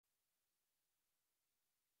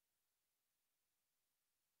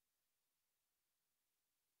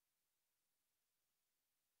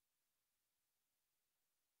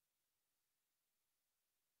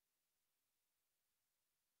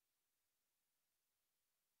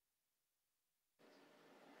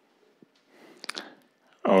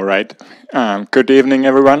All right. Good evening,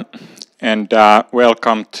 everyone, and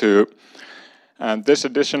welcome to this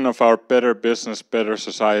edition of our Better Business, Better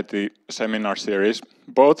Society seminar series,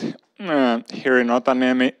 both here in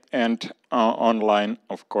Otaniemi and online,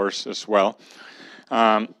 of course, as well.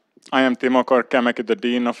 I am Timo Korkeamäki, the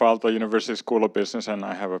Dean of Aalto University School of Business, and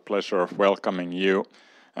I have a pleasure of welcoming you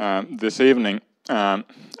this evening.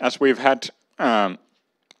 As we've had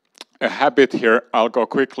a habit here, I'll go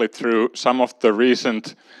quickly through some of the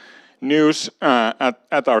recent news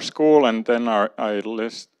at our school, and then I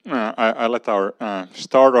let our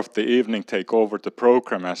start of the evening take over the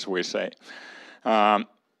program, as we say.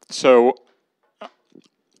 So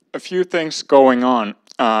a few things going on.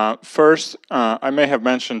 First, I may have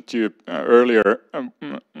mentioned to you earlier,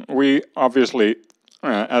 we obviously,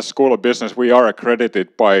 as School of Business, we are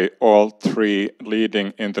accredited by all three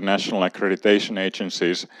leading international accreditation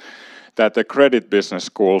agencies that accredit business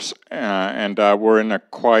schools, and we're in a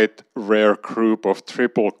quite rare group of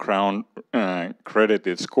Triple Crown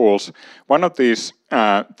credited schools. One of these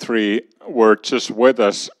three were just with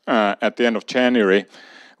us at the end of January,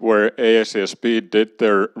 where ASSB did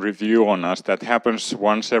their review on us. That happens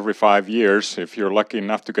once every 5 years. If you're lucky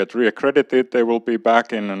enough to get reaccredited, they will be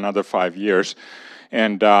back in another 5 years.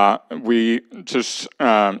 And we just,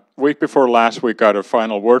 week before last, we got a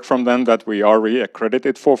final word from them that we are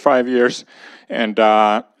reaccredited for 5 years. And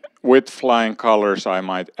with flying colors, I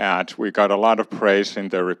might add. We got a lot of praise in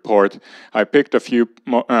their report. I picked a few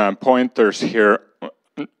pointers here,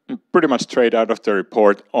 pretty much straight out of the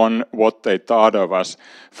report, on what they thought of us.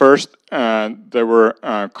 First, there were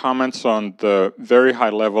comments on the very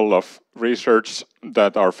high level of research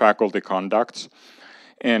that our faculty conducts.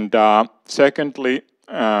 And secondly,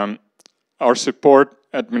 our support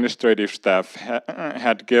administrative staff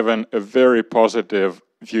had given a very positive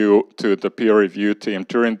view to the peer review team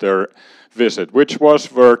during their visit, which was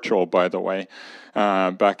virtual, by the way,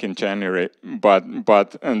 back in January. And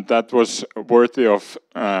that was worthy of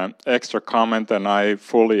extra comment, and I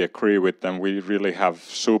fully agree with them. We really have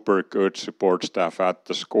super good support staff at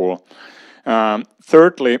the school.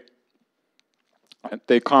 Thirdly,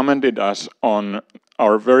 they commented us on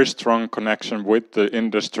our very strong connection with the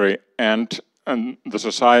industry and the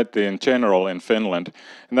society in general in Finland.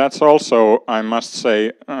 And that's also, I must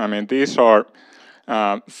say, I mean, these are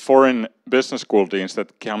foreign business school deans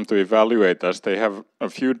that come to evaluate us. They have a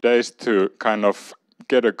few days to kind of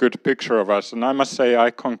get a good picture of us, and I must say I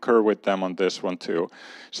concur with them on this one too.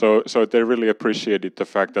 So they really appreciated the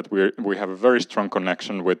fact that we have a very strong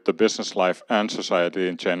connection with the business life and society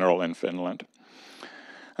in general in Finland.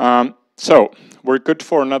 So we're good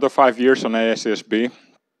for another 5 years on ASSB.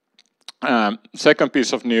 Second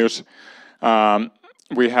piece of news,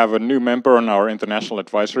 we have a new member on our international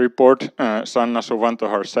advisory board. Sanna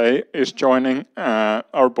Suvanto-Harsey is joining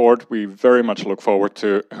our board. We very much look forward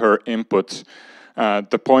to her inputs.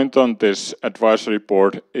 The point on this advisory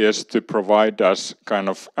board is to provide us kind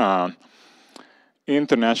of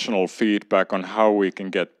international feedback on how we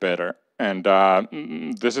can get better. And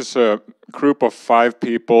this is a group of 5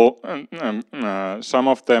 people. Some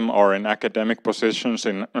of them are in academic positions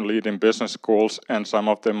in leading business schools, and some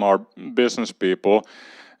of them are business people.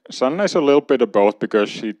 Sanna is a little bit of both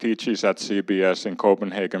because she teaches at CBS in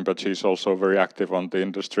Copenhagen, but she's also very active on the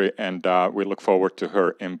industry, and we look forward to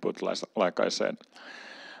her input, like I said.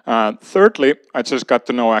 Thirdly, I just got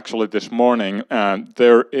to know actually this morning,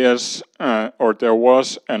 there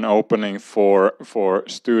was an opening for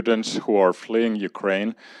students who are fleeing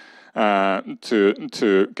Ukraine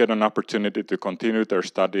to get an opportunity to continue their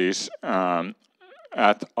studies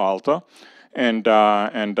at Aalto. And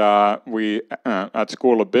we at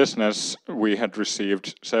School of Business, we had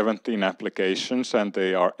received 17 applications, and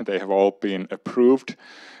they have all been approved.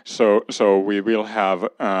 So we will have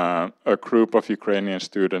a group of Ukrainian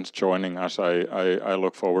students joining us. I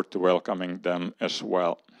look forward to welcoming them as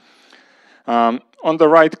well. On the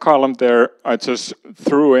right column there, I just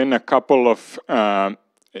threw in a couple of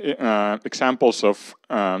examples of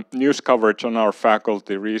news coverage on our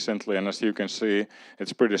faculty recently, and as you can see,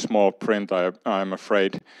 it's pretty small print, I'm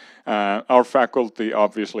afraid. Our faculty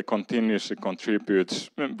obviously continuously contributes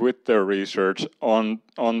with their research on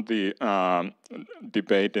the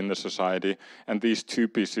debate in the society, and these 2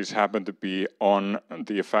 pieces happen to be on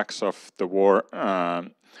the effects of the war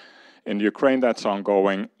in Ukraine that's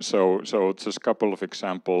ongoing. So just a couple of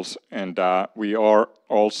examples, and we are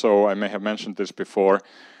also, I may have mentioned this before,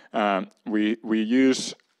 we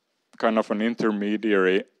use kind of an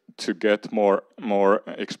intermediary to get more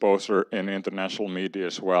exposure in international media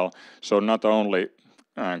as well. So not only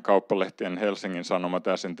Kauppalehti and Helsingin Sanomat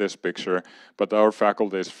as in this picture, but our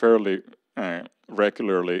faculty is fairly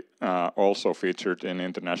regularly also featured in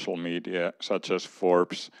international media such as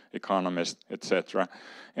Forbes, Economist, etc.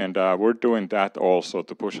 And we're doing that also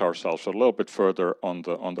to push ourselves a little bit further on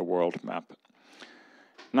the world map.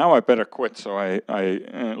 Now I better quit, so I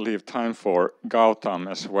leave time for Gautam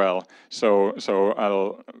as well. So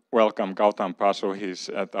I'll welcome Gautam Pasu. He's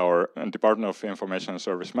at our Department of Information and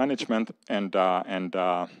Service Management, and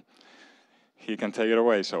he can take it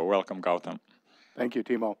away. So welcome, Gautam. Thank you,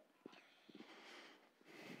 Timo.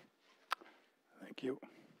 Thank you.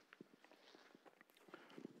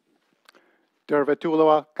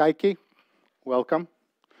 Tervetuloa kaikki. Welcome.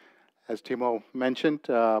 As Timo mentioned,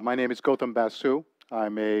 my name is Gautam Basu.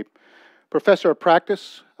 I'm a professor of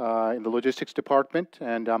practice in the logistics department,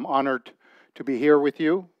 and I'm honored to be here with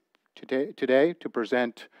you today to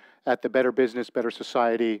present at the Better Business, Better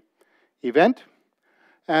Society event.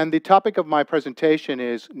 And the topic of my presentation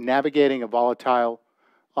is navigating a volatile,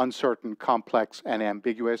 uncertain, complex, and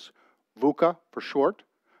ambiguous, VUCA for short,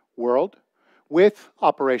 world, with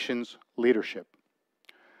operations leadership.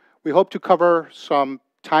 We hope to cover some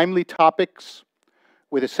timely topics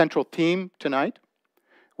with a central theme tonight,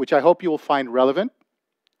 which I hope you will find relevant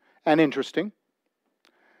and interesting.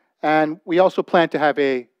 And we also plan to have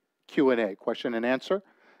a Q&A, question and answer,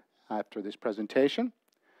 after this presentation.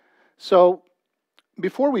 So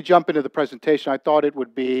before we jump into the presentation, I thought it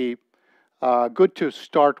would be good to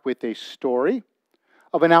start with a story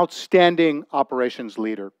of an outstanding operations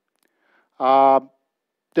leader.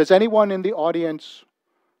 Does anyone in the audience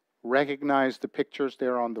recognize the pictures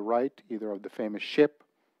there on the right, either of the famous ship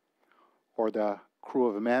or the crew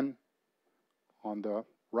of men on the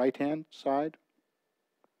right-hand side?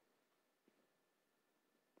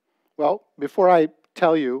 Well, before I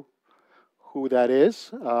tell you who that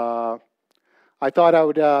is, I thought I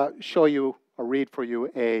would show you or read for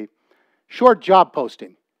you a short job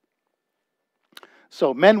posting.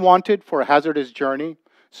 So, men wanted for a hazardous journey,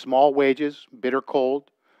 small wages, bitter cold,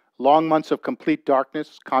 long months of complete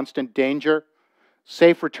darkness, constant danger,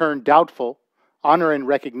 safe return doubtful, honor and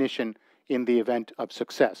recognition in the event of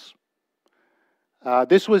success.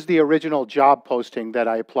 This was the original job posting that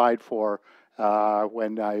I applied for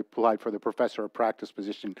when I applied for the professor of practice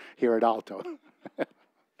position here at Aalto.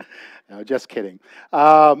 No, just kidding.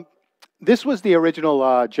 This was the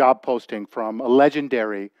original job posting from a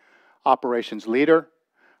legendary operations leader,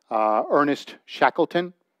 Ernest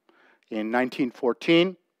Shackleton, in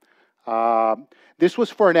 1914. This was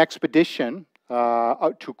for an expedition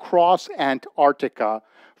to cross Antarctica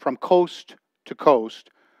from coast to coast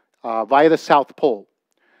via the South Pole.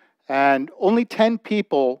 And only 10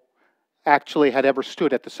 people actually had ever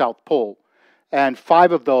stood at the South Pole, and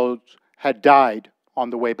 5 of those had died on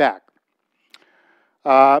the way back.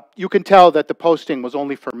 You can tell that the posting was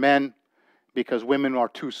only for men because women are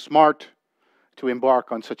too smart to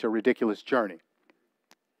embark on such a ridiculous journey.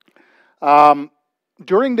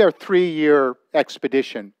 During their 3-year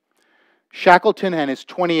expedition, Shackleton and his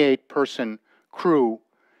 28-person crew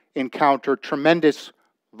encountered tremendous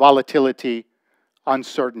volatility,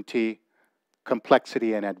 uncertainty,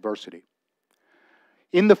 complexity, and adversity.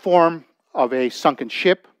 In the form of a sunken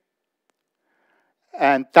ship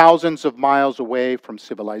and thousands of miles away from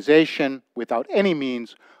civilization without any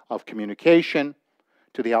means of communication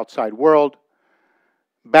to the outside world,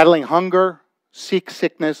 battling hunger,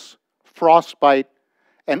 seasickness, frostbite,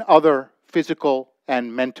 and other physical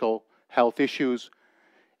and mental health issues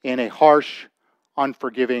in a harsh,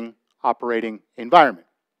 unforgiving operating environment.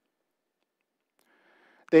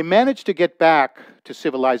 They managed to get back to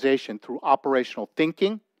civilization through operational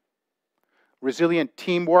thinking, resilient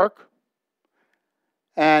teamwork,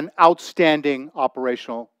 and outstanding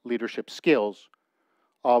operational leadership skills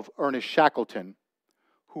of Ernest Shackleton,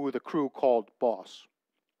 who the crew called boss.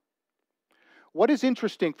 What is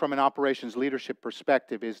interesting from an operations leadership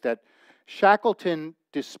perspective is that Shackleton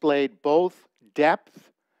displayed both depth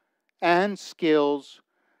and skills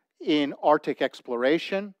in Arctic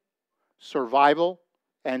exploration, survival,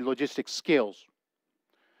 and logistics skills.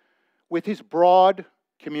 With his broad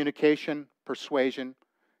communication, persuasion,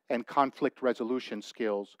 and conflict resolution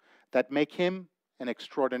skills that make him an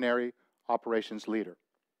extraordinary operations leader.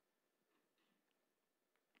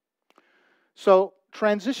 So,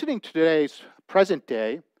 transitioning to today's present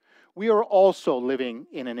day, we are also living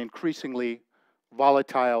in an increasingly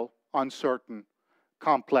volatile, uncertain,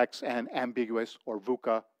 complex, and ambiguous, or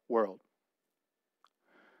VUCA, world.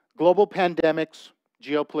 Global pandemics,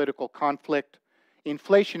 geopolitical conflict,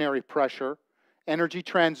 inflationary pressure, energy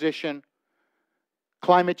transition,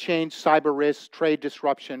 climate change, cyber risks, trade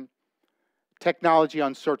disruption, technology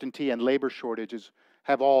uncertainty, and labor shortages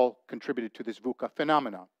have all contributed to this VUCA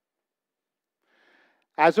phenomenon.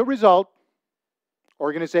 As a result,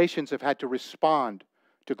 organizations have had to respond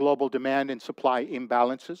to global demand and supply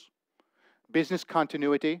imbalances, business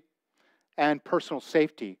continuity, and personal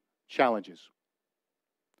safety challenges.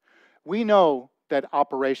 We know that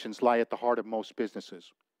operations lie at the heart of most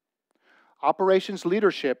businesses. Operations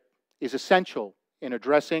leadership is essential in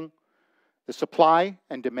addressing the supply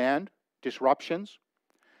and demand disruptions,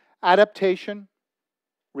 adaptation,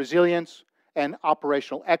 resilience, and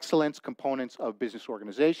operational excellence components of business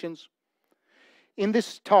organizations. In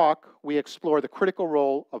this talk, we explore the critical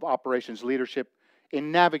role of operations leadership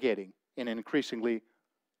in navigating in an increasingly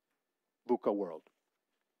VUCA world.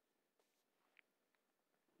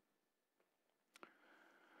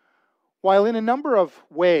 While in a number of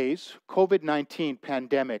ways, COVID-19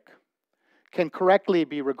 pandemic can correctly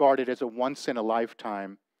be regarded as a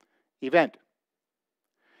once-in-a-lifetime event,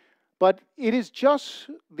 but it is just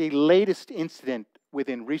the latest incident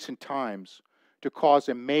within recent times to cause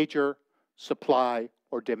a major supply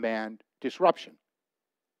or demand disruption.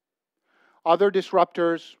 Other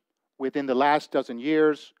disruptors within the last dozen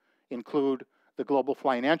years include the global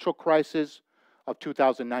financial crisis of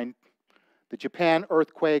 2009, the Japan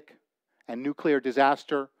earthquake and nuclear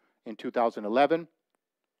disaster in 2011,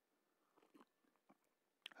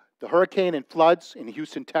 the hurricane and floods in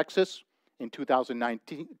Houston, Texas in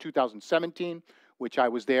 2017, which I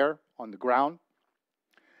was there on the ground,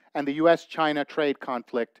 and the US-China trade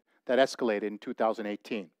conflict that escalated in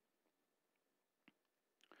 2018.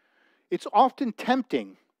 It's often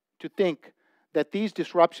tempting to think that these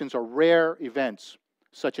disruptions are rare events,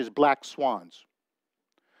 such as black swans,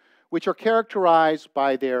 which are characterized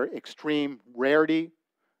by their extreme rarity,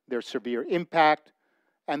 their severe impact,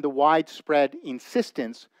 and the widespread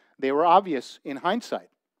insistence they were obvious in hindsight.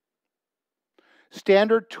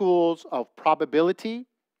 Standard tools of probability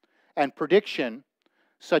and prediction,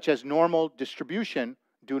 such as normal distribution,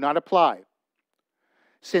 do not apply,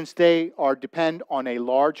 since they depend on a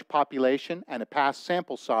large population and a past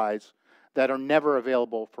sample size that are never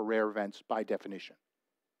available for rare events by definition.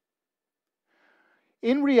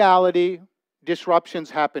 In reality,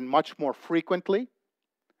 disruptions happen much more frequently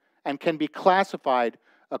and can be classified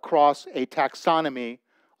across a taxonomy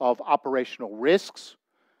of operational risks,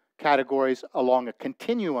 categories along a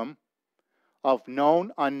continuum of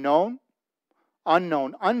known, unknown,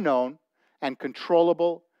 unknown, unknown, and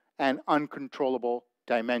controllable and uncontrollable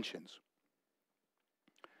dimensions.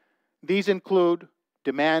 These include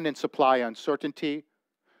demand and supply uncertainty,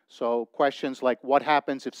 so questions like what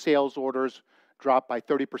happens if sales orders drop by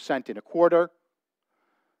 30% in a quarter,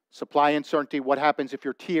 supply uncertainty, what happens if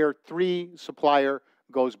your tier 3 supplier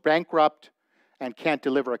goes bankrupt and can't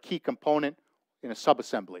deliver a key component in a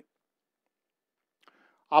subassembly.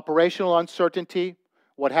 Operational uncertainty,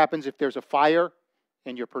 what happens if there's a fire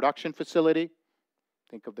in your production facility?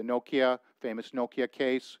 Think of the famous Nokia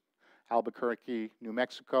case, Albuquerque, New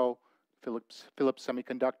Mexico, Philips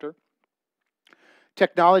Semiconductor.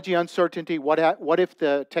 Technology uncertainty, what if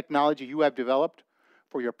the technology you have developed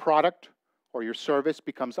for your product or your service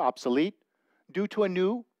becomes obsolete due to a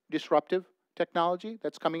new disruptive technology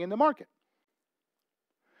that's coming in the market?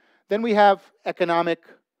 Then we have economic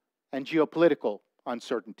and geopolitical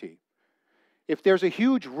uncertainty. If there's a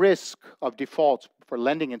huge risk of defaults for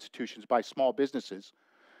lending institutions by small businesses,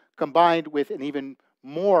 combined with an even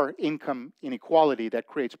more income inequality that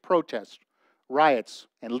creates protests, riots,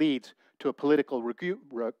 and leads to a political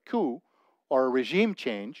coup or a regime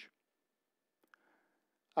change.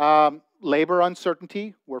 Labor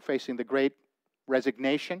uncertainty, we're facing the great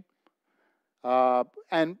resignation.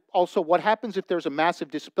 And also what happens if there's a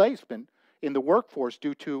massive displacement in the workforce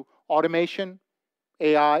due to automation,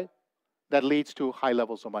 AI, that leads to high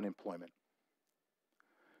levels of unemployment.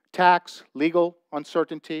 Tax, legal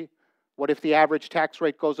uncertainty. What if the average tax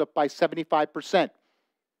rate goes up by 75%?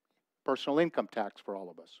 Personal income tax for all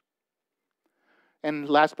of us. And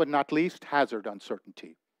last but not least, hazard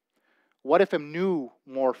uncertainty. What if a new,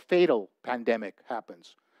 more fatal pandemic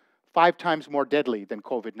happens, 5 times more deadly than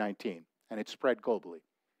COVID-19, and it's spread globally?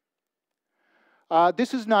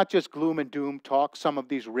 This is not just gloom and doom talk. Some of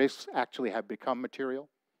these risks actually have become material,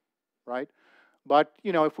 right? But,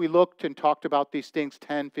 you know, if we looked and talked about these things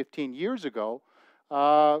 10, 15 years ago,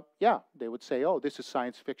 yeah, they would say, oh, this is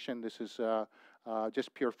science fiction, this is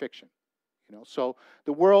just pure fiction. You know, so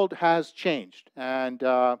the world has changed, and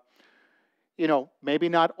you know, maybe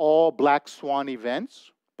not all black swan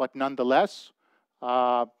events, but nonetheless,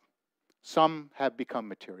 some have become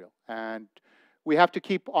material, and we have to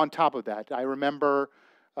keep on top of that. I remember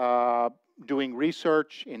doing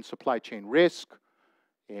research in supply chain risk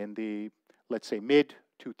in the, let's say,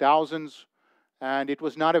 mid-2000s, and it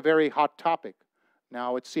was not a very hot topic.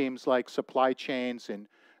 Now it seems like supply chains in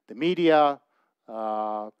the media,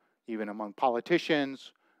 even among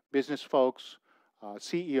politicians, business folks,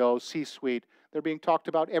 CEOs, C-suite, they're being talked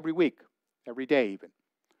about every week, every day even.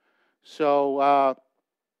 So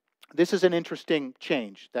this is an interesting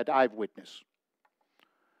change that I've witnessed.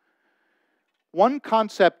 One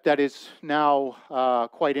concept that is now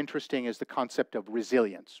quite interesting is the concept of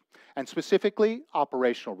resilience, and specifically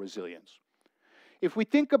operational resilience. If we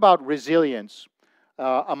think about resilience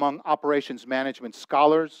among operations management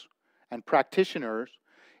scholars and practitioners,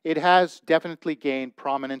 it has definitely gained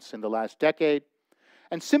prominence in the last decade.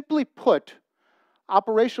 And simply put,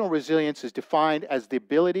 operational resilience is defined as the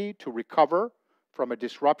ability to recover from a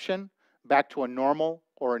disruption back to a normal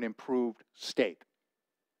or an improved state.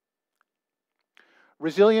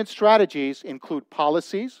 Resilient strategies include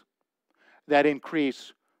policies that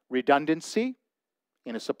increase redundancy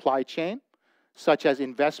in a supply chain, such as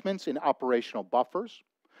investments in operational buffers.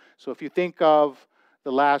 So if you think of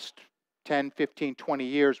the last 10, 15, 20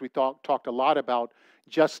 years, we talked a lot about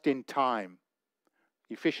just-in-time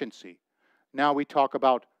efficiency. Now we talk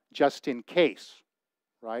about just-in-case,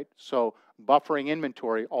 right? So buffering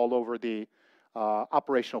inventory all over the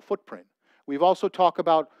operational footprint. We've also talked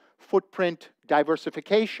about footprint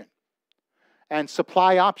diversification and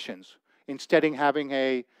supply options. Instead of having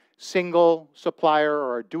a single supplier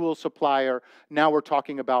or a dual supplier, now we're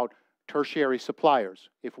talking about tertiary suppliers.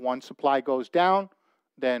 If one supply goes down,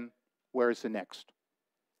 then where's the next?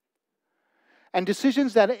 And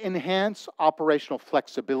decisions that enhance operational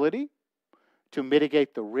flexibility to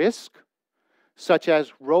mitigate the risk, such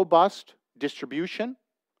as robust distribution,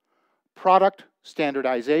 product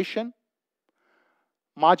standardization,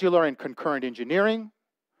 modular and concurrent engineering,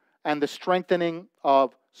 and the strengthening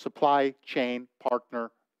of supply chain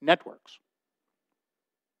partner networks.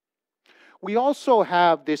 We also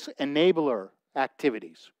have this enabler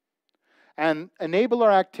activities. And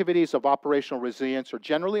enabler activities of operational resilience are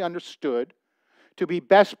generally understood to be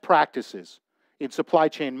best practices in supply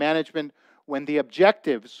chain management when the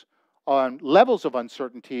objectives on levels of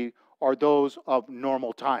uncertainty are those of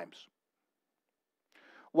normal times.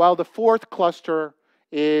 While the fourth cluster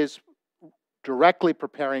is directly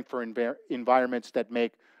preparing for environments that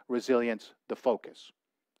make resilience the focus.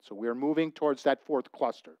 So we're moving towards that fourth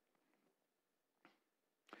cluster.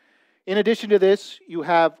 In addition to this, you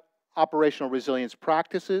have operational resilience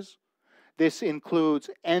practices. This includes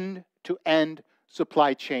end-to-end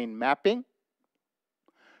supply chain mapping,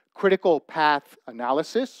 critical path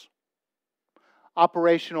analysis,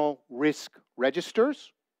 operational risk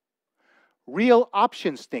registers, real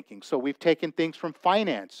options thinking. So we've taken things from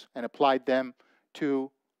finance and applied them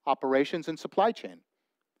to operations and supply chain.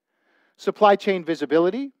 Supply chain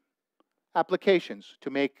visibility applications to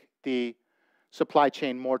make the supply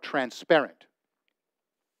chain more transparent.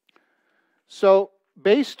 So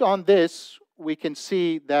based on this, we can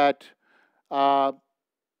see that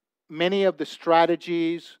many of the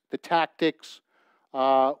strategies, the tactics,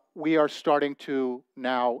 we are starting to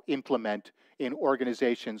now implement in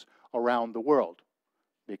organizations around the world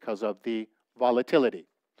because of the volatility.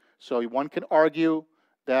 So one can argue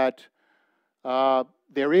that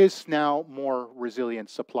there is now more resilient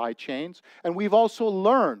supply chains, and we've also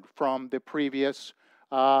learned from the previous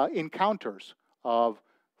encounters of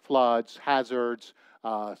floods, hazards,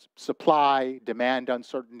 supply, demand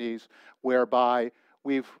uncertainties, whereby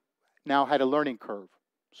we've now had a learning curve,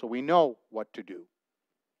 so we know what to do.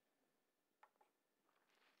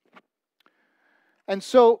 And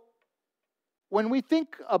so when we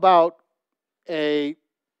think about a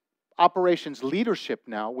operations leadership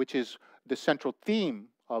now, which is the central theme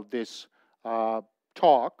of this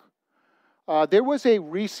talk, there was a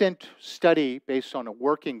recent study based on a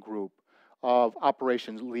working group of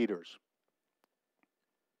operations leaders.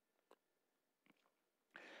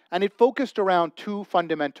 And it focused around two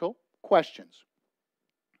fundamental questions.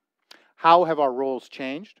 How have our roles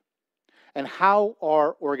changed? And how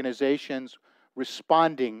are organizations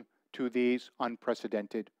responding to these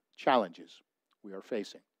unprecedented challenges we are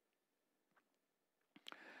facing?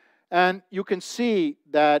 And you can see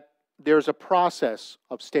that there's a process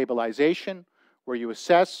of stabilization where you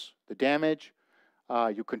assess the damage,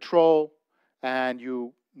 you control, and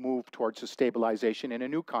you move towards a stabilization in a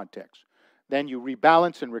new context. Then you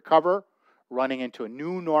rebalance and recover, running into a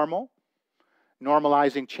new normal,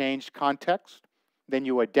 normalizing changed context. Then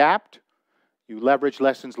you adapt, you leverage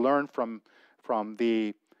lessons learned from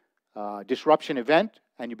the disruption event,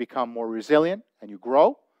 and you become more resilient, and you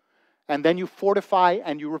grow. And then you fortify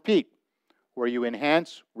and you repeat, where you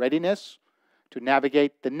enhance readiness to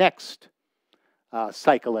navigate the next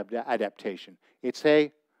cycle of adaptation. It's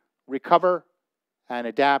a recover and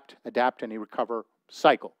adapt, adapt and recover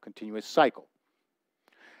cycle, continuous cycle.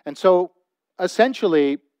 And so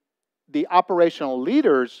essentially, the operational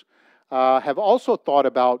leaders have also thought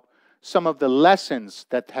about some of the lessons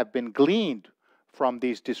that have been gleaned from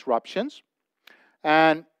these disruptions.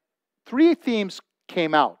 And 3 themes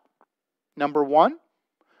came out. Number 1,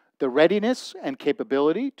 the readiness and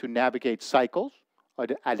capability to navigate cycles,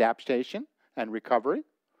 adaptation and recovery.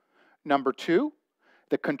 Number 2,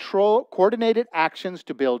 the coordinated actions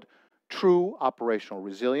to build true operational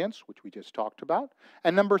resilience, which we just talked about.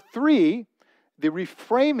 And number 3, the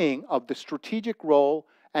reframing of the strategic role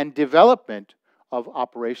and development of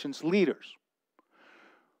operations leaders.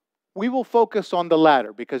 We will focus on the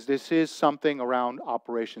latter because this is something around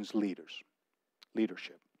operations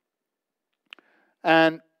leadership.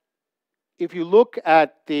 And if you look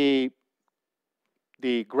at the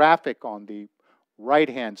graphic on the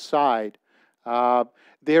right-hand side,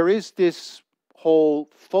 there is this whole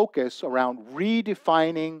focus around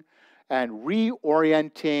redefining and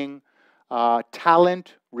reorienting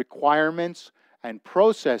talent requirements and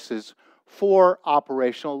processes for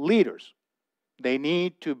operational leaders. They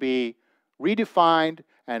need to be redefined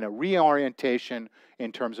and a reorientation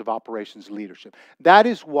in terms of operations leadership. That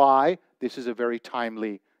is why this is a very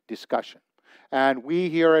timely discussion. And we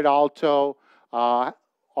here at Aalto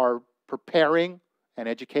are preparing and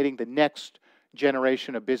educating the next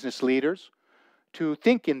generation of business leaders to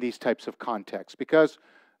think in these types of contexts, because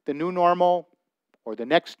the new normal or the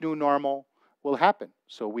next new normal will happen.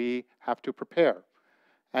 So we have to prepare.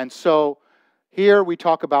 And so here we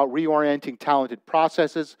talk about reorienting talented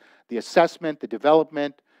processes, the assessment, the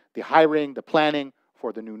development, the hiring, the planning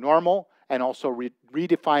for the new normal, and also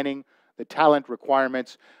redefining the talent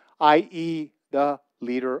requirements, i.e. the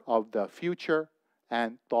leader of the future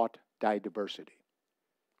and thought diversity.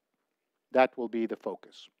 That will be the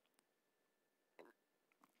focus.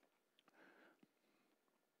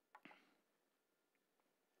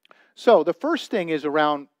 So the first thing is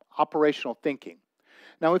around operational thinking.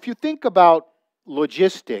 Now, if you think about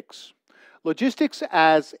logistics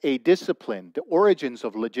as a discipline, the origins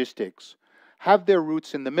of logistics have their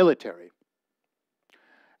roots in the military.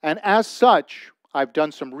 And as such, I've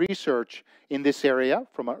done some research in this area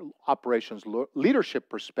from an operations leadership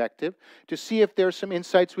perspective to see if there's some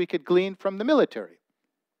insights we could glean from the military.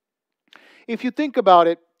 If you think about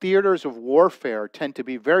it, theaters of warfare tend to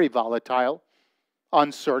be very volatile,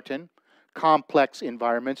 uncertain, complex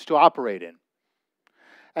environments to operate in.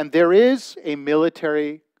 And there is a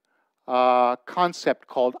military concept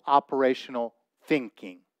called operational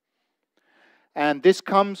thinking. And this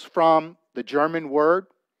comes from the German word,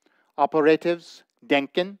 operatives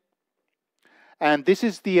denken. And this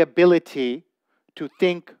is the ability to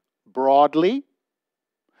think broadly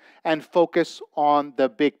and focus on the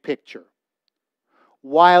big picture,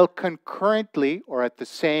 while concurrently or at the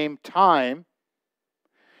same time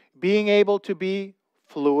being able to be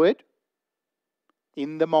fluid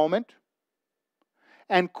in the moment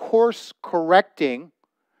and course correcting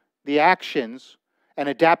the actions and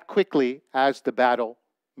adapt quickly as the battle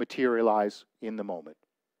materializes in the moment.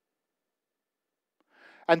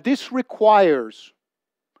 And this requires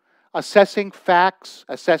assessing facts,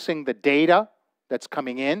 assessing the data that's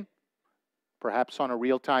coming in, perhaps on a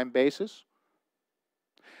real-time basis,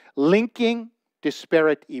 linking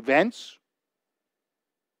disparate events,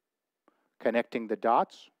 connecting the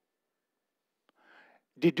dots,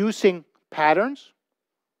 deducing patterns,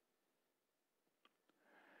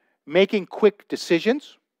 making quick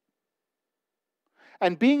decisions,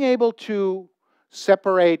 and being able to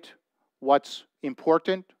separate what's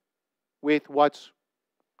important with what's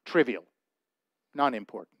trivial,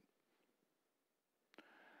 non-important.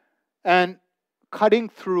 And cutting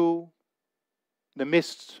through the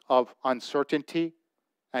mists of uncertainty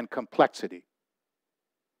and complexity.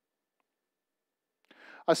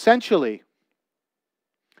 Essentially,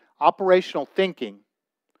 operational thinking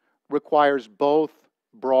requires both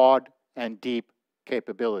broad and deep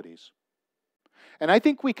capabilities. And I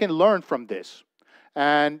think we can learn from this.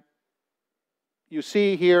 And you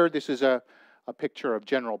see here, this is a picture of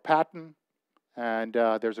General Patton, and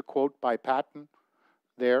there's a quote by Patton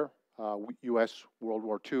there, U.S. World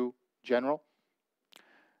War II general.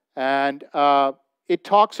 And it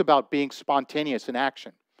talks about being spontaneous in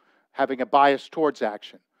action, having a bias towards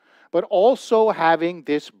action, but also having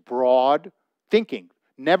this broad thinking,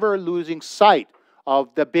 never losing sight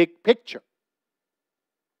of the big picture,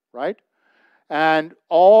 right? And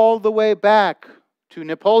all the way back to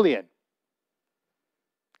Napoleon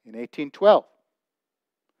in 1812.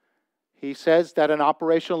 He says that an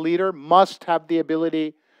operational leader must have the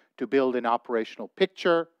ability to build an operational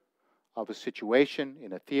picture of a situation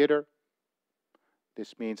in a theater.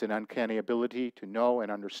 This means an uncanny ability to know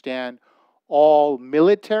and understand all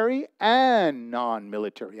military and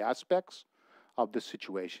non-military aspects of the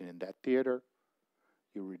situation in that theater.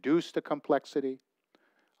 You reduce the complexity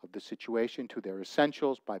of the situation to their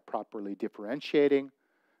essentials by properly differentiating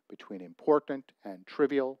between important and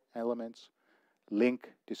trivial elements,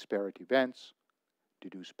 link disparate events,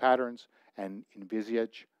 deduce patterns, and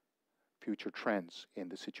envisage future trends in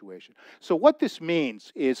the situation. So what this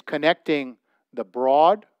means is connecting the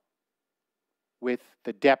broad with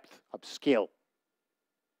the depth of skill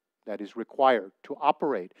that is required to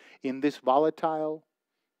operate in this volatile,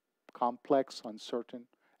 complex, uncertain,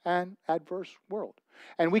 and adverse world.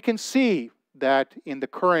 And we can see that in the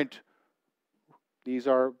current, these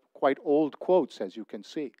are quite old quotes, as you can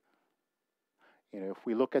see. You know, if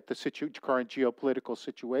we look at the current geopolitical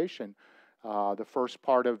situation, the first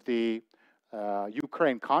part of the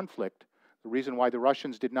Ukraine conflict, the reason why the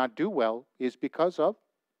Russians did not do well is because of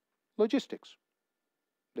logistics.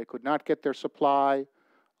 They could not get their supply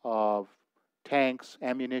of tanks,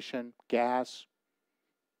 ammunition, gas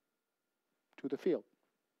to the field.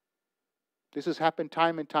 This has happened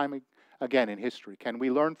time and time again in history. Can we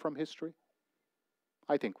learn from history?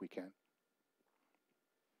 I think we can.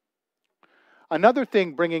 Another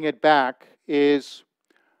thing bringing it back is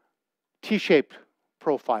T-shaped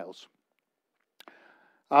profiles.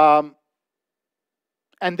 And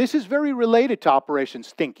this is very related to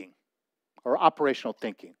operations thinking, or operational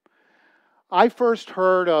thinking. I first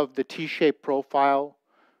heard of the T-shaped profile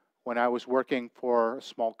when I was working for a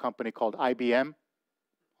small company called IBM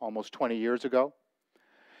almost 20 years ago.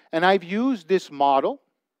 And I've used this model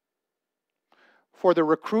for the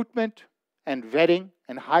recruitment and vetting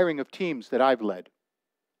and hiring of teams that I've led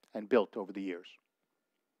and built over the years.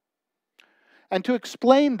 And to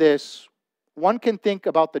explain this, one can think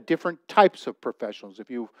about the different types of professionals. If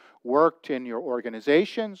you've worked in your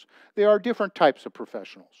organizations, there are different types of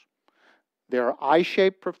professionals. There are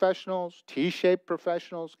I-shaped professionals, T-shaped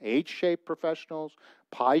professionals, H-shaped professionals,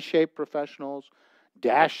 pie-shaped professionals,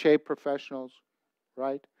 dash-shaped professionals,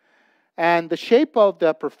 right? And the shape of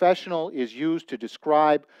the professional is used to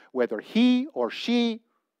describe whether he or she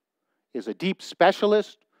is a deep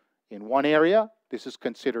specialist in one area. This is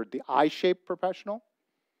considered the I-shaped professional.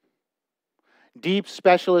 Deep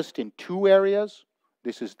specialist in two areas.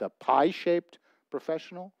 This is the pie-shaped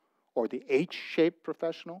professional or the H-shaped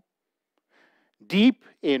professional. Deep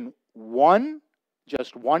in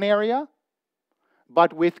just one area,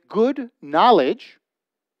 but with good knowledge,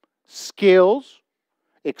 skills,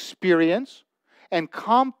 experience, and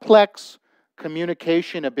complex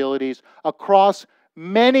communication abilities across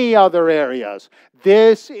many other areas.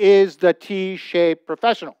 This is the T-shaped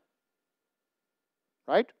professional,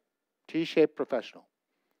 right? T-shaped professional.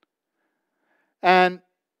 And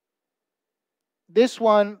this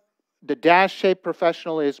one, the dash-shaped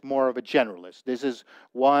professional, is more of a generalist. This is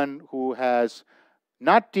one who has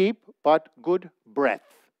not deep, but good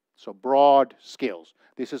breadth, so broad skills.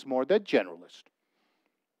 This is more the generalist.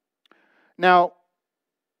 Now,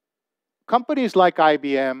 companies like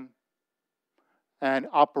IBM and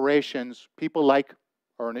operations, people like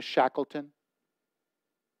Ernest Shackleton,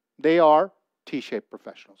 they are T-shaped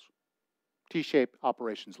professionals, T-shaped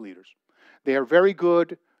operations leaders. They are very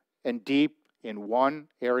good and deep in one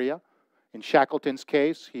area. In Shackleton's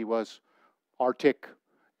case, he was Arctic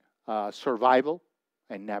survival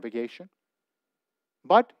and navigation.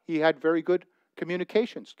 But he had very good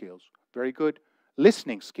communication skills, very good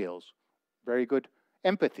listening skills, very good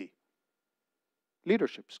empathy,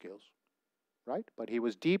 leadership skills, right? But he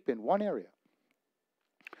was deep in one area.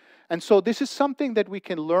 And so this is something that we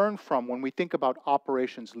can learn from when we think about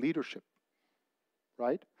operations leadership,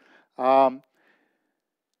 right?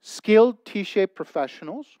 Skilled T-shaped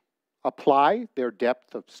professionals apply their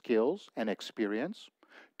depth of skills and experience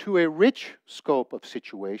to a rich scope of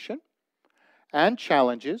situation and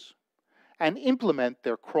challenges and implement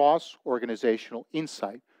their cross-organizational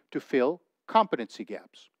insight to fill competency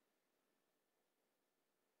gaps.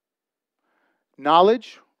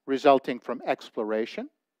 Knowledge resulting from exploration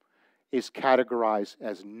is categorized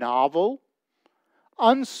as novel,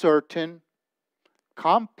 uncertain,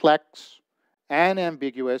 complex, and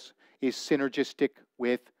ambiguous, is synergistic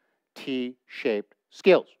with T-shaped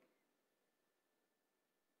skills.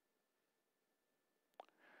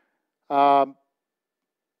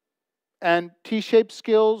 And T-shaped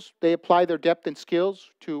skills, they apply their depth and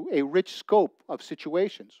skills to a rich scope of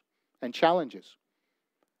situations and challenges.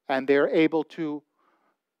 And they're able to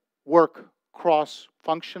work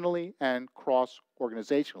cross-functionally and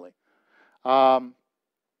cross-organizationally.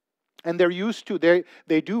 And they're used to,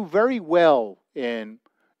 they do very well in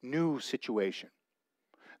new situation.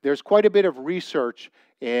 There's quite a bit of research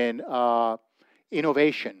in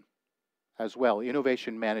innovation as well,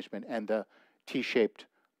 innovation management and the T-shaped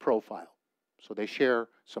profile. So they share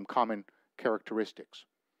some common characteristics.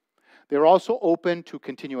 They're also open to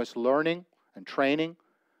continuous learning and training.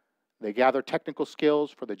 They gather technical skills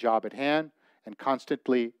for the job at hand and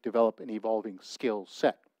constantly develop an evolving skill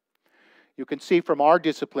set. You can see from our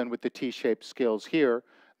discipline with the T-shaped skills here,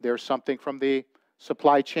 there's something from the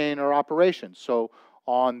supply chain or operations. So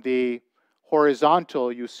on the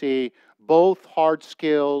horizontal, you see both hard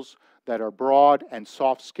skills that are broad and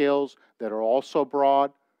soft skills that are also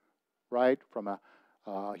broad, right, from a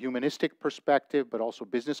humanistic perspective, but also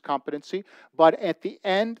business competency. But at the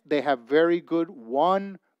end, they have very good,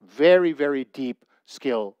 one very, very deep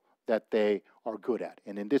skill that they are good at.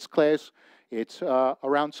 And in this case, it's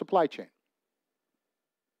around supply chain.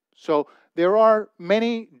 So there are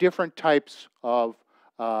many different types of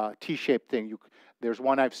T-shaped thing. There's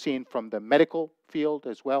one I've seen from the medical field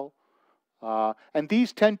as well. And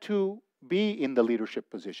these tend to be in the leadership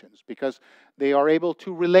positions because they are able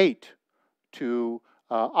to relate to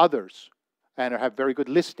others and have very good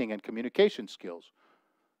listening and communication skills.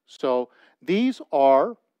 So these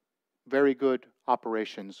are very good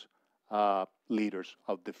operations leaders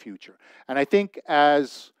of the future. And I think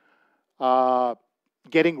as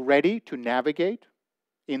getting ready to navigate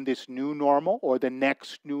in this new normal or the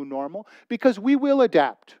next new normal, because we will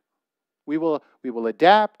adapt. We will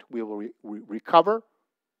adapt, we will recover.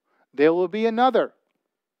 There will be another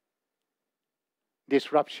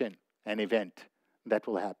disruption and event that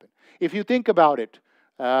will happen. If you think about it,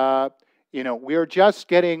 we're just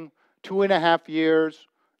getting 2.5 years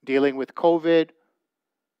dealing with COVID,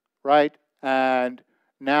 right? And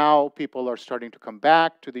now people are starting to come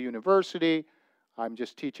back to the university. I'm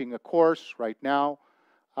just teaching a course right now.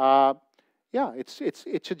 Yeah,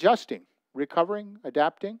 it's adjusting, recovering,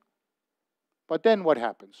 adapting. But then what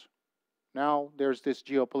happens? Now there's this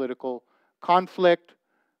geopolitical conflict,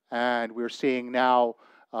 and we're seeing now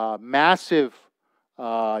massive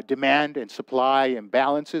demand and supply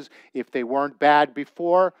imbalances. If they weren't bad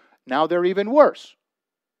before, now they're even worse,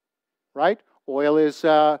 right? Oil is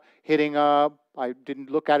hitting, I didn't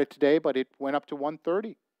look at it today, but it went up to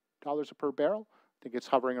 $130 per barrel. I think it's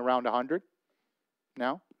hovering around 100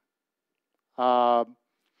 now.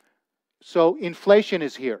 So inflation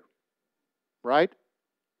is here, right?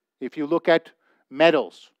 If you look at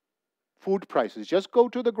metals, food prices, just go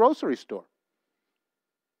to the grocery store.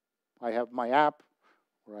 I have my app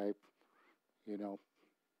where I,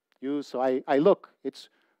 use, so I look, it's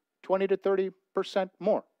 20 to 30%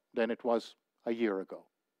 more than it was a year ago.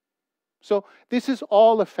 So this has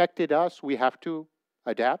all affected us. We have to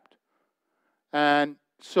adapt. And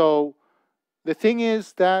so the thing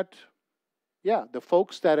is that, yeah, the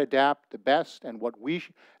folks that adapt the best, and what we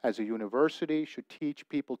as a university should teach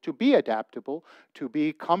people to be adaptable, to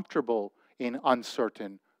be comfortable in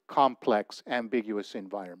uncertain, complex, ambiguous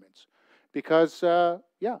environments. Because,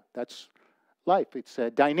 yeah, that's life. It's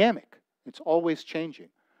dynamic. It's always changing.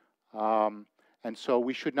 And so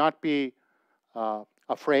we should not be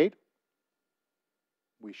afraid.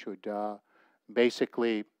 We should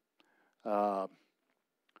basically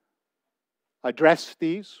address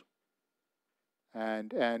these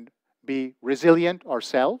and be resilient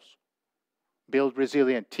ourselves, build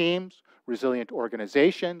resilient teams, resilient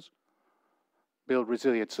organizations, build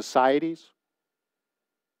resilient societies.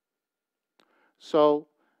 So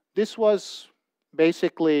this was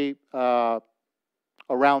basically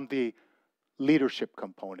around the leadership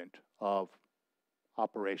component of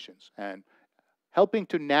operations and helping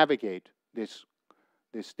to navigate this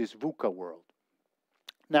VUCA world.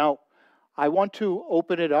 Now, I want to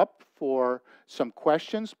open it up for some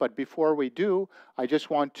questions, but before we do, I just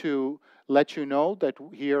want to let you know that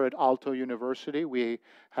here at Aalto University, we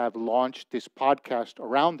have launched this podcast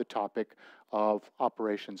around the topic of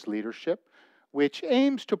operations leadership, which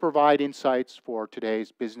aims to provide insights for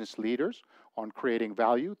today's business leaders on creating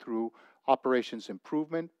value through operations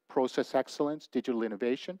improvement, process excellence, digital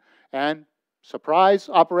innovation, and, surprise,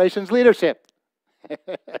 operations leadership.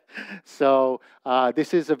 So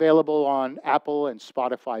this is available on Apple and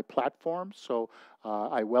Spotify platforms. So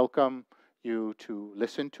I welcome you to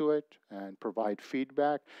listen to it and provide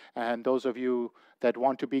feedback. And those of you that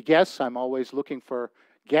want to be guests, I'm always looking for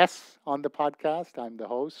guests on the podcast. I'm the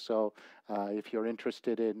host. So if you're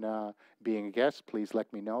interested in being a guest, please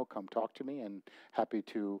let me know. Come talk to me, and happy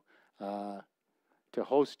to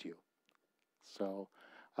host you. So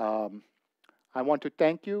I want to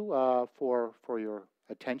thank you for your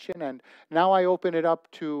attention. And now I open it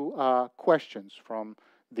up to questions from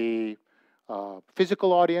the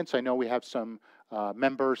physical audience. I know we have some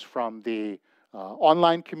members from the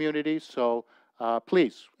online community, so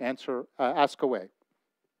please ask away.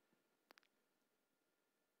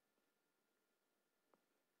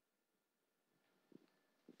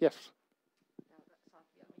 Yes.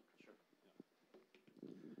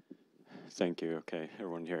 Thank you. Okay,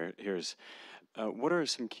 everyone here's. What are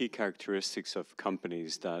some key characteristics of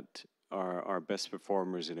companies that are best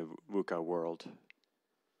performers in a VUCA world?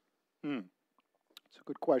 It's a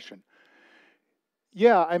good question.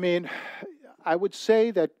 Yeah, I mean, I would say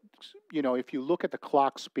that, you know, if you look at the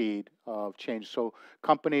clock speed of change, so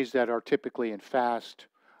companies that are typically in fast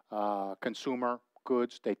consumer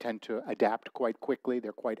goods, they tend to adapt quite quickly.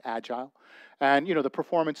 They're quite agile. And, you know, the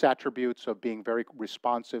performance attributes of being very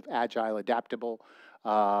responsive, agile, adaptable,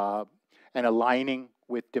 and aligning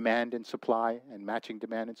with demand and supply and matching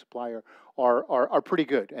demand and supply are pretty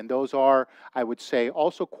good. And those are, I would say,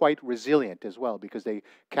 also quite resilient as well, because they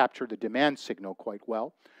capture the demand signal quite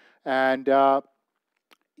well. And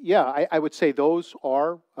yeah, I would say those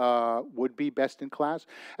are would be best in class.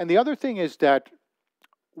 And the other thing is that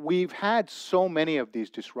we've had so many of these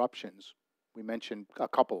disruptions. We mentioned a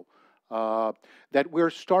couple that we're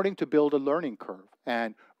starting to build a learning curve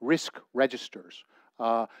and risk registers.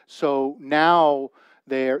 So now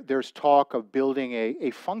there's talk of building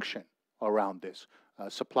a function around this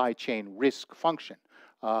supply chain risk function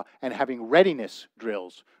and having readiness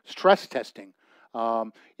drills, stress testing.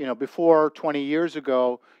 You know, before 20 years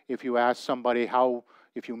ago, if you ask somebody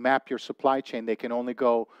if you map your supply chain, they can only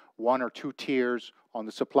go 1 or 2 tiers on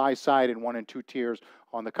the supply side and 1 and 2 tiers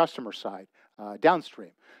on the customer side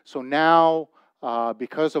downstream. So now,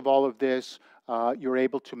 because of all of this, you're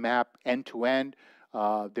able to map end to end.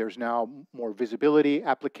 There's now more visibility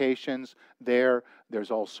applications there.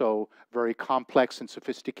 There's also very complex and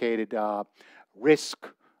sophisticated risk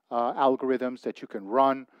algorithms that you can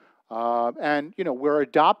run. And, you know, we're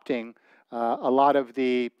adopting a lot of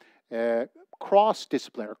the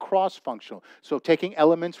cross-discipline or cross-functional. So taking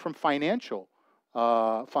elements from financial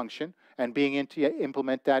function and being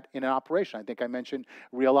implement that in an operation. I think I mentioned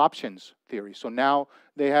real options theory. So now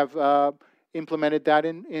they have implemented that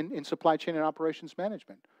in supply chain and operations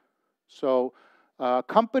management. So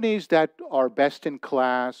companies that are best in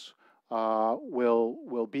class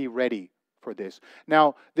will be ready for this.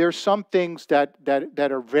 Now, there's some things that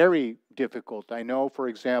are very difficult. I know, for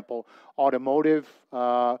example, automotive,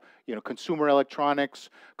 you know, consumer electronics.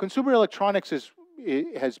 Consumer electronics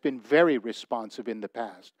has been very responsive in the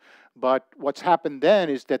past. But what's happened then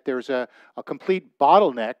is that there's a complete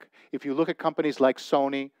bottleneck. If you look at companies like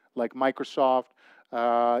Sony, like Microsoft,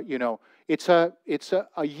 you know, it's a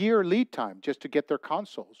year lead time just to get their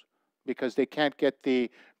consoles because they can't get the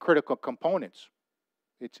critical components.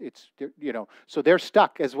 It's you know, so they're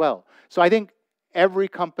stuck as well. So I think every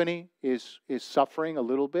company is suffering a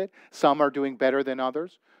little bit. Some are doing better than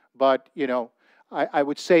others, but you know, I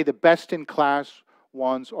would say the best in class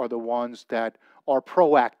ones are the ones that are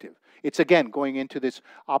proactive. It's again going into this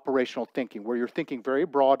operational thinking where you're thinking very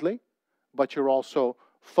broadly, but you're also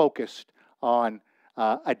focused on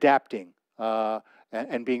adapting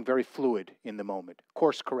and being very fluid in the moment,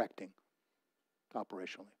 course correcting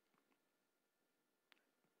operationally.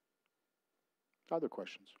 Other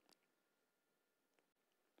questions?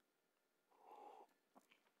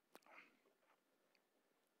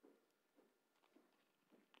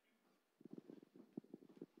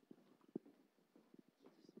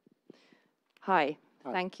 Hi,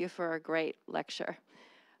 thank you for a great lecture.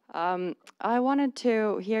 I wanted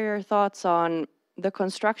to hear your thoughts on the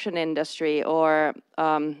construction industry or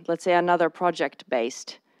let's say another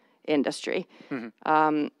project-based industry.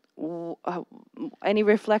 Mm-hmm. Any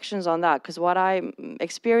reflections on that? Because what I'm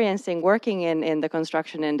experiencing working in the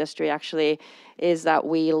construction industry actually is that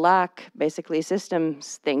we lack basically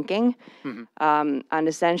systems thinking, mm-hmm. And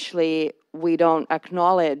essentially we don't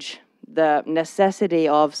acknowledge the necessity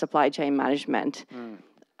of supply chain management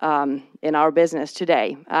in our business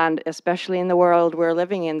today. And especially in the world we're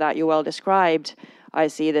living in that you well described, I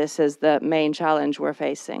see this as the main challenge we're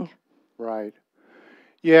facing. Right.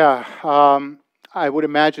 Yeah. I would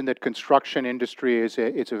imagine that construction industry it's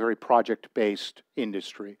a very project-based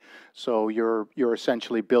industry. So you're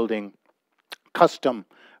essentially building custom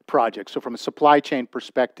projects. So from a supply chain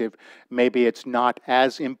perspective, maybe it's not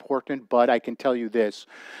as important, but I can tell you this,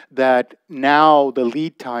 that now the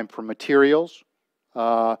lead time for materials,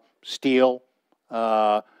 steel,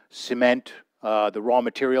 cement, the raw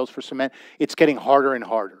materials for cement, it's getting harder and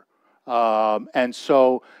harder. And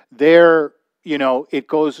so you know, it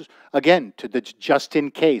goes again to the just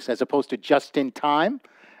in case as opposed to just in time,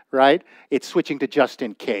 right? It's switching to just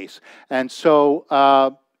in case. And so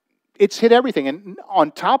it's hit everything. And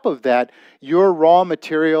on top of that, your raw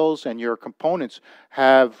materials and your components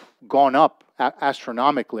have gone up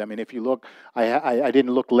astronomically. I mean, if you look, I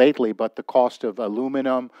didn't look lately, but the cost of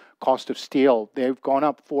aluminum, cost of steel, they've gone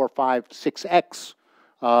up 4, 5, 6x.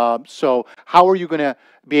 So how are you going to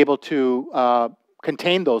be able to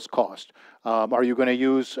contain those costs? Are you going to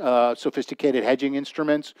use sophisticated hedging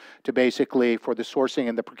instruments to basically for the sourcing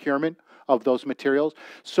and the procurement of those materials?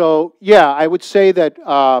 So yeah, I would say that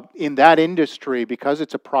in that industry, because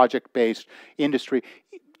it's a project-based industry,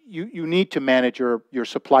 you need to manage your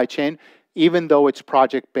supply chain, even though it's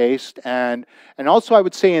project-based. And also I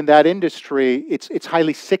would say in that industry, it's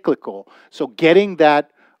highly cyclical. So getting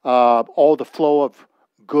that, all the flow of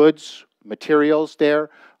goods, materials there,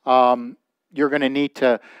 you're going to need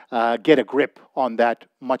to get a grip on that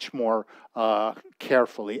much more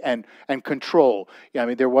carefully and control. Yeah, I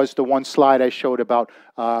mean, there was the one slide I showed about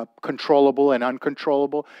controllable and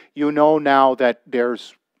uncontrollable. You know now that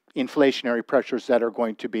there's inflationary pressures that are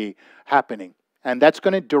going to be happening. And that's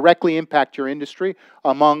going to directly impact your industry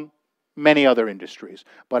among many other industries.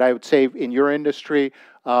 But I would say in your industry,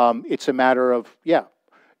 it's a matter of, yeah,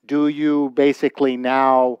 do you basically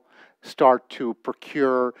now start to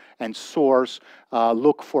procure and source,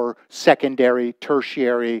 look for secondary,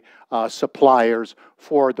 tertiary suppliers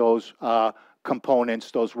for those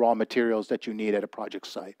components, those raw materials that you need at a project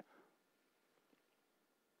site?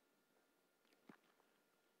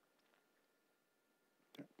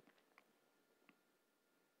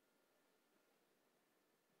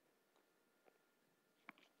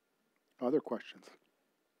 Other questions?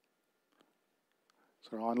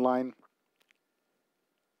 So online.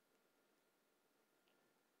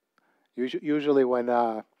 Usually when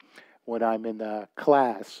I'm in the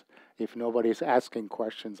class, if nobody's asking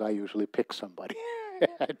questions, I usually pick somebody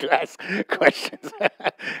to ask questions.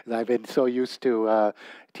 I've been so used to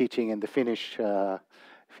teaching in the Finnish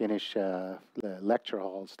lecture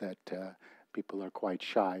halls that people are quite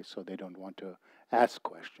shy, so they don't want to ask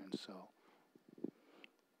questions. So.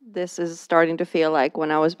 This is starting to feel like when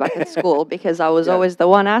I was back at school because I was always the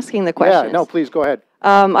one asking the questions. Yeah, no, please go ahead.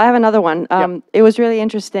 I have another one. It was really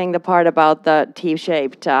interesting, the part about the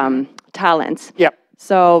T-shaped talents. Yep.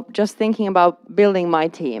 So just thinking about building my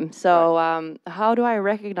team. So how do I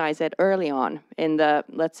recognize it early on in the,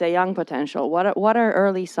 let's say, young potential? What are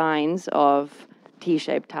early signs of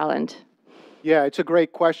T-shaped talent? Yeah, it's a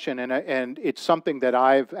great question, and it's something that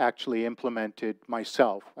I've actually implemented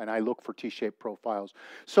myself, and I look for T-shaped profiles.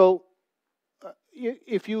 So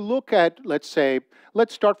if you look at, let's say,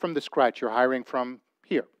 let's start from the scratch. You're hiring from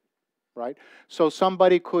here, right? So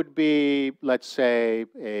somebody could be, let's say,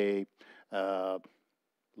 a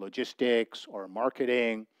logistics or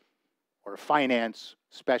marketing or a finance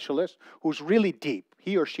specialist who's really deep.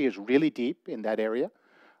 He or she is really deep in that area.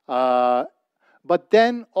 But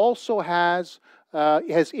then also has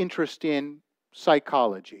interest in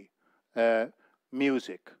psychology,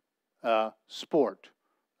 music, sport,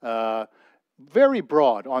 very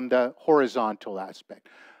broad on the horizontal aspect.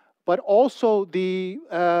 But also the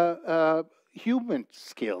human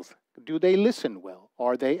skills. Do they listen well?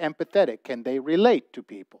 Are they empathetic? Can they relate to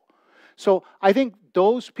people? So I think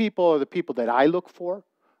those people are the people that I look for.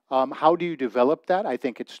 How do you develop that? I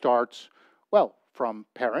think it starts, well, from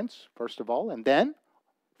parents, first of all, and then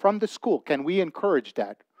from the school. Can we encourage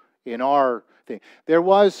that in our thing? There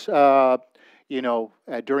was, during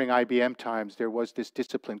IBM times, there was this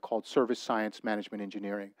discipline called Service Science Management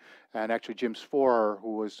Engineering. And actually, Jim Sporer,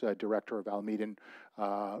 who was director of Almeiden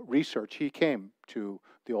Research, he came to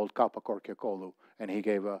the old Kauppakorkeakoulu, and he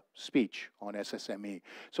gave a speech on SSME.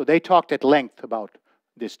 So they talked at length about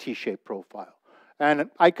this T-shaped profile.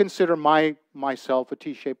 And I consider myself a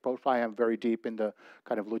T-shaped profile. I am very deep in the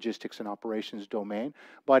kind of logistics and operations domain.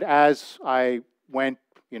 But as I went,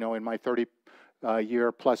 in my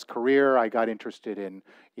 30-year plus career, I got interested in,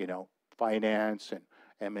 finance and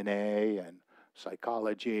M&A and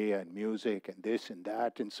psychology and music and this and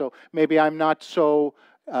that. And so maybe I'm not so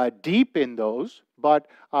deep in those, but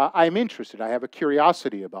I'm interested. I have a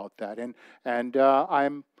curiosity about that, and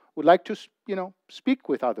would like to, speak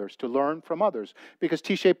with others, to learn from others, because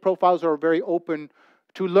T-shaped profiles are very open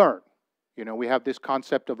to learn. We have this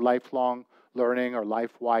concept of lifelong learning or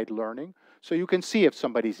life-wide learning, so you can see if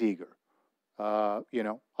somebody's eager.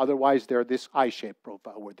 Otherwise they're this I-shaped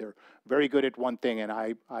profile where they're very good at one thing and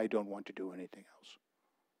I don't want to do anything else.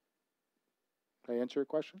 Did I answer your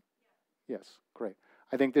question? Yes, great.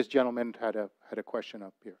 I think this gentleman had a question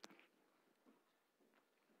up here.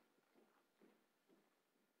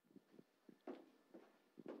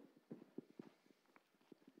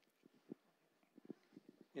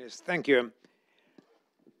 Yes, thank you.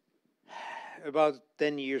 About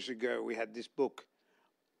 10 years ago, we had this book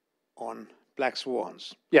on black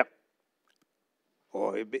swans, Yep.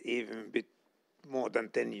 or even a bit more than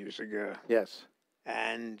 10 years ago. Yes.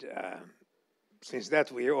 And since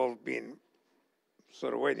that, we've all been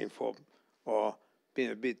sort of waiting for, or been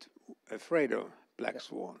a bit afraid of black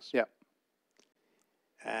swans. Yep.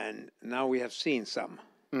 And now we have seen some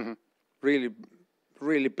Mm-hmm. really,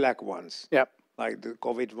 really black ones, Yep. like the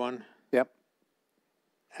COVID one. Yep.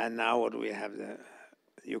 And now what we have, the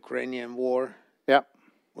Ukrainian war, Yep.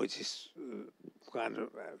 which is kind of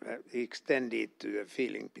extended to the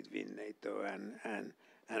feeling between NATO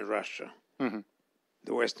and Russia, Mm-hmm.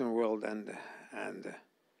 the Western world and the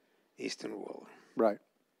Eastern world. Right.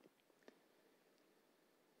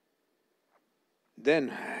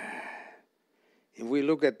 Then, if we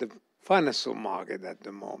look at the financial market at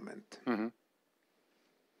the moment, Mm-hmm.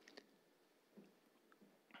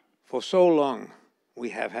 for so long we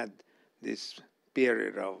have had this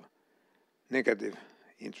period of negative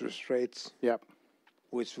interest rates, Yep.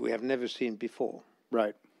 which we have never seen before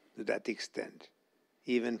Right. to that extent,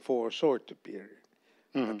 even for a shorter period.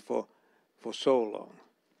 Mm-hmm. But for so long,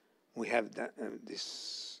 we have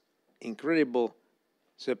this incredible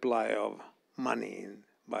supply of money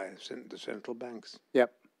by the central banks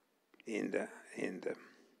Yep. in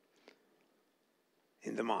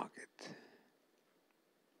the market.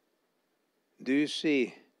 Do you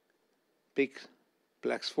see big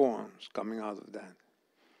black swans coming out of that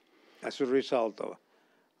as a result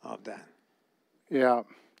of that? Yeah.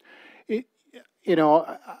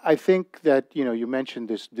 I think that, you mentioned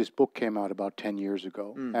this book came out about 10 years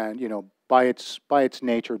ago. And, by its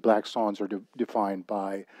nature, black swans are defined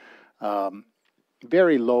by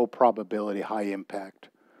very low probability, high impact.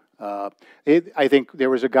 I think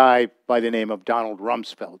there was a guy by the name of Donald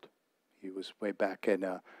Rumsfeld. He was way back in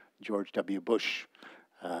George W. Bush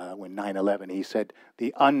when 9/11. He said,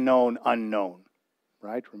 the unknown unknown,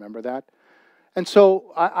 right? Remember that? And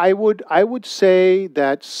so I would say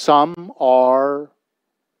that some are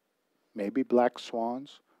maybe black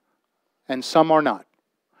swans and some are not.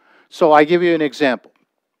 So I give you an example.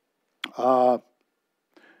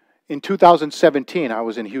 In 2017, I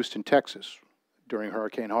was in Houston, Texas during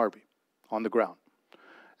Hurricane Harvey on the ground.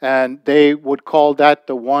 And they would call that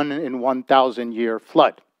the 1 in 1,000 year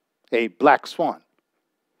flood, a black swan.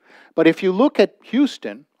 But if you look at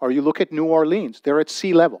Houston or you look at New Orleans, they're at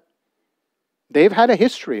sea level. They've had a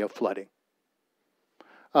history of flooding.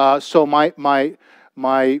 So my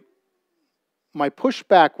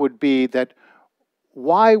pushback would be that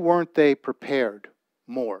why weren't they prepared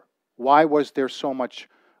more? Why was there so much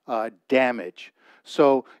damage?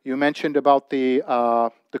 So you mentioned about the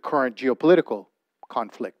current geopolitical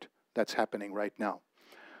conflict that's happening right now.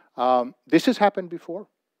 This has happened before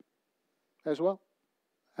as well.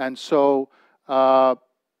 And so, I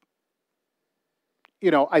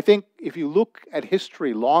think if you look at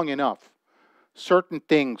history long enough, certain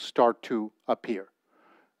things start to appear.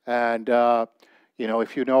 And,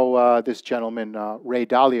 if you know this gentleman, Ray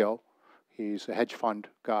Dalio, he's a hedge fund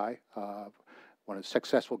guy, one of the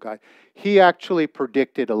successful guys. He actually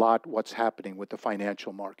predicted a lot what's happening with the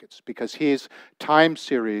financial markets because his time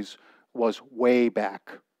series was way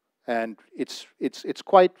back. And it's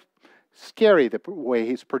quite scary the way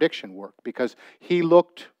his prediction worked because he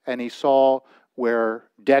looked and he saw where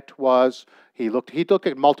debt was. He looked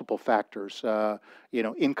at multiple factors,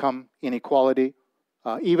 income inequality.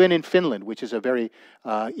 Even in Finland, which is a very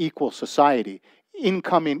equal society,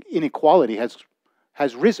 income inequality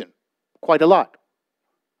has risen quite a lot.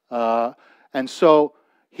 And so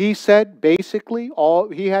he said basically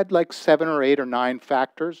he had like 7 or 8 or 9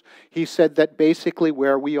 factors. He said that basically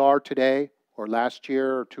where we are today or last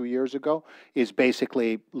year or 2 years ago is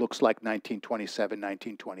basically looks like 1927,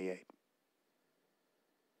 1928.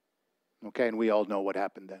 Okay, and we all know what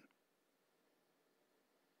happened then.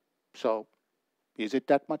 So, is it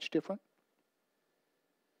that much different?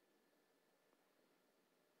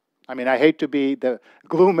 I mean, I hate to be the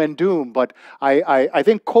gloom and doom, but I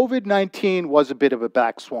think COVID-19 was a bit of a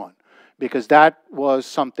black swan because that was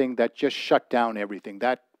something that just shut down everything.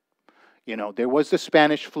 That, there was the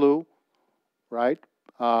Spanish flu, right?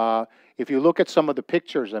 If you look at some of the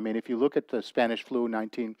pictures, I mean, if you look at the Spanish flu,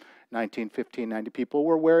 1915, 90, people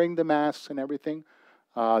were wearing the masks and everything.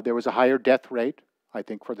 There was a higher death rate, I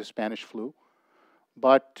think, for the Spanish flu.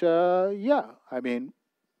 But, yeah, I mean,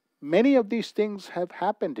 many of these things have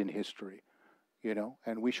happened in history,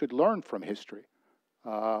 and we should learn from history.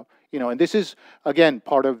 And this is, again,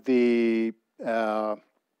 part of the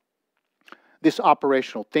this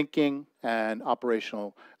operational thinking and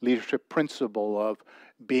operational leadership principle of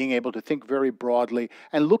being able to think very broadly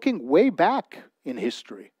and looking way back in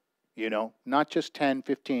history, you know, not just 10,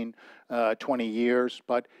 15, 20 years,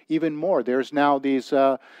 but even more. There's now these,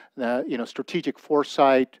 you know, strategic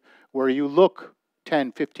foresight where you look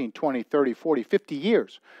 10, 15, 20, 30, 40, 50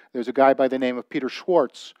 years. There's a guy by the name of Peter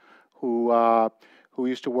Schwartz who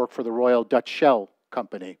used to work for the Royal Dutch Shell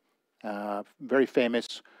Company, very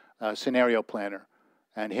famous scenario planner.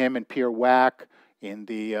 And him and Pierre Wack in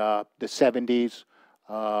the 70s,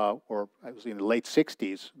 or it was in the late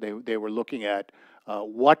 60s, they were looking at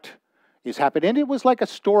what is happening. And it was like a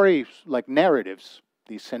story, like narratives,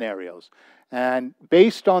 these scenarios. And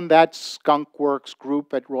based on that Skunk Works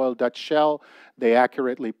group at Royal Dutch Shell, they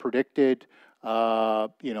accurately predicted,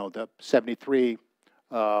 you know, the 73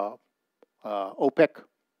 OPEC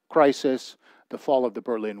crisis, the fall of the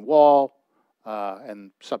Berlin Wall,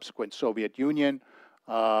 and subsequent Soviet Union,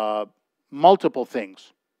 multiple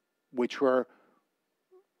things, which were,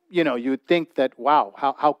 you know, you'd think that, wow,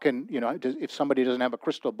 how can, you know, if somebody doesn't have a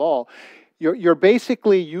crystal ball, you're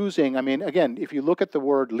basically using, I mean, again, if you look at the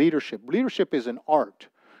word leadership, leadership is an art.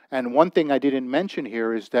 And one thing I didn't mention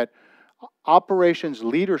here is that operations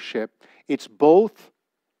leadership, it's both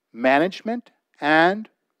management and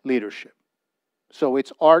leadership. So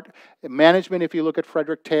it's art, management, if you look at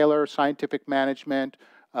Frederick Taylor, scientific management,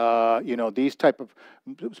 you know, these type of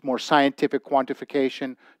more scientific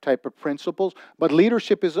quantification type of principles. But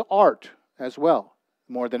leadership is art as well,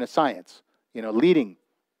 more than a science, you know, leading,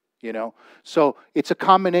 you know. So it's a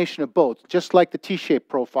combination of both, just like the T-shaped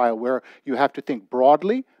profile where you have to think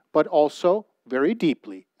broadly, but also very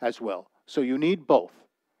deeply as well. So you need both.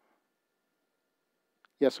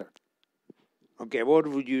 Yes, sir. Okay, what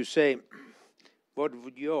would you say, what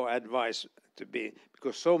would your advice to be?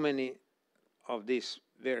 Because so many of these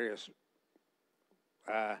various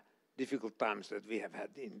difficult times that we have had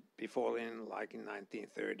before, like in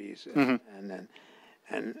 1930s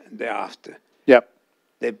and thereafter. Yep.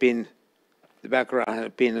 They've been, the background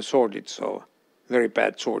has been a shortage, so very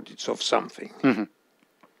bad shortage of something.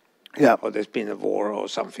 Yeah. Or there's been a war or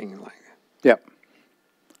something like that. Yep.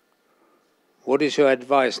 What is your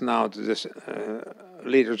advice now to the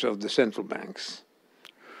leaders of the central banks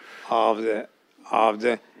of the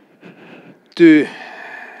 2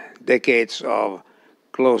 decades of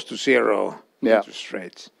close to zero interest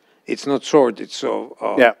rates? It's not shortage of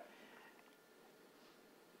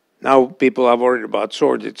now people are worried about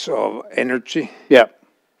shortage of energy. Yeah.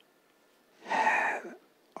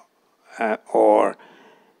 Or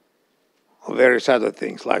various other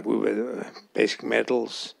things like basic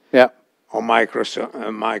metals. Yeah. Or micro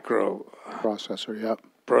Processor. Yeah.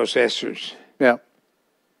 processors. Yeah.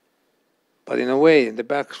 But in a way, the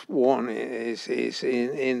back one is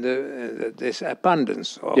in this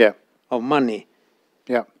abundance of money.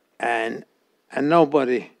 Yeah. And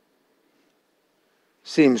nobody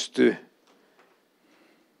seems to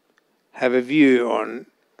have a view on,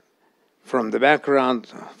 from the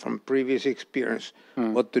background, from previous experience,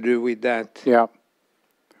 what to do with that. Yeah.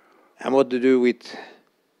 And what to do with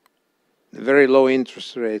the very low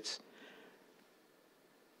interest rates,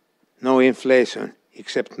 no inflation,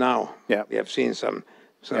 except now. Yeah. We have seen some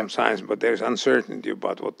signs, but there's uncertainty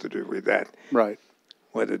about what to do with that. Right.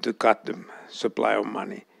 Whether to cut the supply of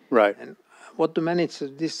money. Right. And what to manage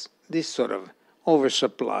this sort of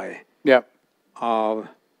oversupply of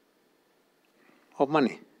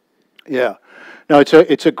money. Yeah. No,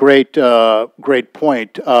 it's a great great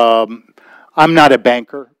point. I'm not a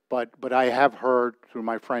banker, but I have heard through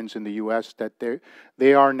my friends in the U.S. that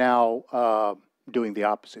they are now doing the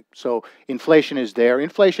opposite. So inflation is there.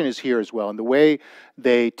 Inflation is here as well. And the way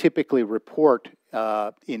they typically report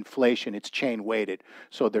inflation, it's chain weighted.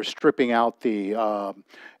 So they're stripping out the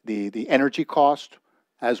energy cost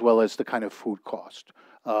as well as the kind of food cost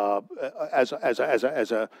as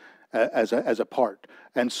a part.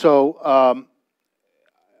 And so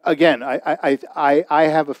again, I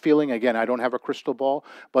have a feeling, again, I don't have a crystal ball,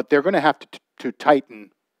 but they're going to have to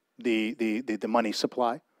tighten the money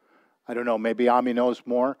supply. I don't know, maybe Ami knows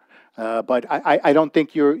more, but I don't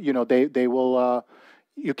think they will,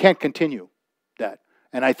 you can't continue that.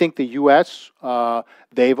 And I think the U.S.,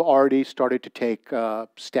 they've already started to take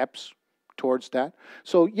steps towards that.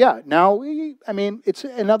 So yeah, now, I mean, it's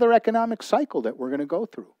another economic cycle that we're going to go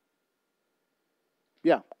through.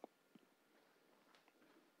 Yeah.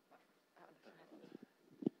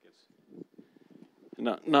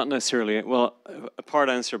 not necessarily. Well, a part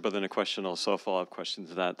answer, but then a question also, a follow-up question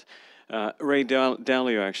to that. Ray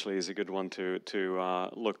Dalio actually is a good one to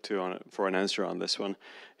look to for an answer on this one.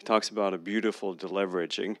 He talks about a beautiful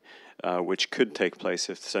deleveraging, which could take place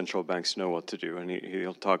if the central banks know what to do, and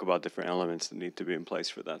he'll talk about different elements that need to be in place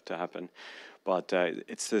for that to happen. But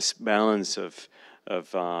it's this balance of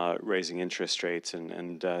raising interest rates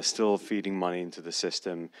and still feeding money into the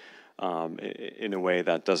system in a way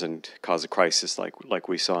that doesn't cause a crisis like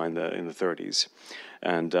we saw in the 30s,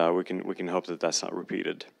 and we can hope that that's not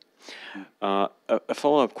repeated. A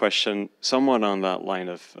follow-up question, somewhat on that line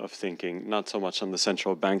of thinking, not so much on the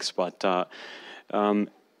central banks, but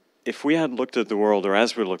if we had looked at the world, or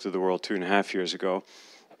as we looked at the world 2.5 years ago,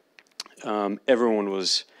 everyone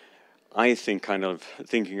was, I think, kind of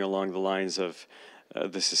thinking along the lines of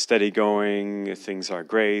this is steady going, things are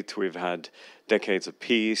great, we've had decades of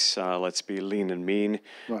peace, let's be lean and mean.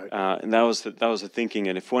 Right. And that was the thinking.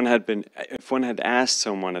 And if one had asked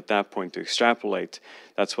someone at that point to extrapolate,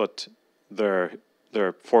 that's what their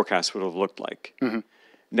forecast would have looked like. Mm-hmm.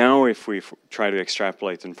 Now, if we try to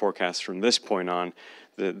extrapolate and forecast from this point on,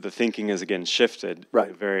 the thinking has again shifted, right,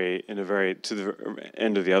 in a very to the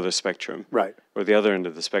end of the other spectrum, right, or the other end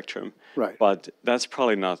of the spectrum, right. But that's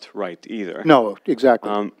probably not right either. No,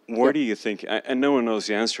 exactly. Where do you think? And no one knows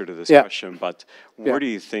the answer to this question, but where do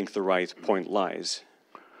you think the right point lies?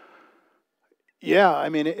 Yeah, I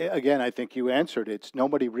mean, again, I think you answered it.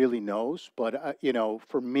 Nobody really knows, but you know,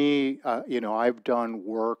 for me, you know, I've done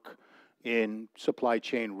work in supply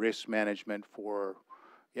chain risk management for,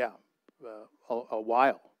 a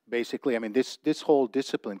while. Basically, I mean, this whole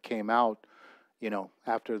discipline came out, you know,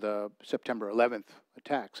 after the September 11th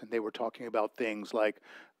attacks, and they were talking about things like,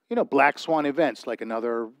 you know, black swan events, like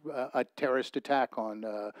another a terrorist attack on,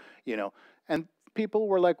 you know, and people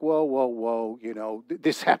were like, whoa, whoa, whoa, you know,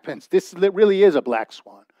 this happens. This really is a black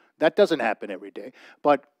swan. That doesn't happen every day.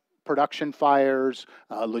 But production fires,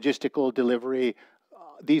 logistical delivery,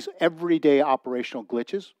 these everyday operational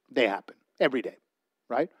glitches, they happen every day,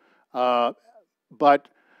 right? But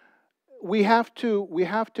we have to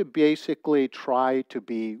basically try to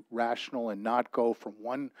be rational and not go from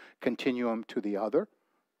one continuum to the other,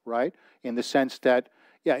 right? In the sense that,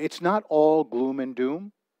 yeah, it's not all gloom and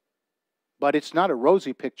doom, but it's not a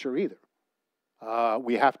rosy picture either.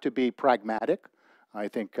 We have to be pragmatic. I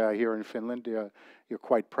think here in Finland, you're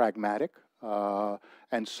quite pragmatic.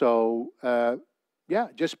 And so, yeah,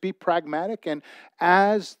 just be pragmatic. And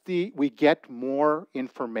as we get more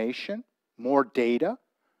information, more data,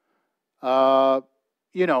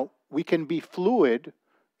 you know, we can be fluid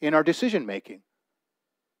in our decision making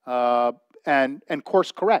and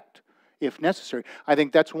course correct if necessary. I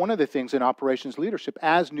think that's one of the things in operations leadership.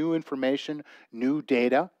 As new information, new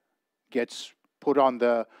data gets put on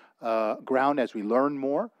the ground, as we learn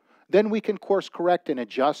more, then we can course correct and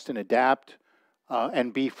adjust and adapt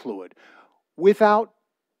and be fluid without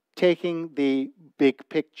taking the big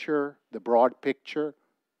picture, the broad picture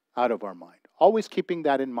out of our mind. Always keeping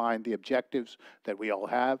that in mind, the objectives that we all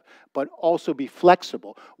have, but also be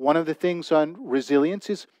flexible. One of the things on resilience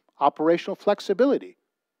is operational flexibility.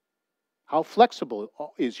 How flexible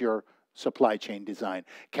is your supply chain design?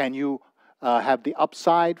 Can you have the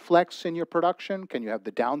upside flex in your production? Can you have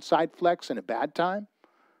the downside flex in a bad time?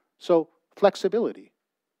 So flexibility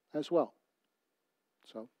as well.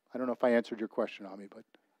 So I don't know if I answered your question, Ami, but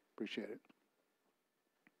appreciate it.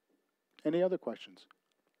 Any other questions?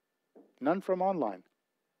 None from online.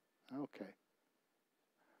 Okay.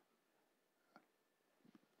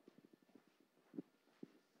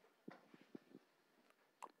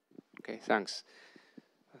 Okay, thanks.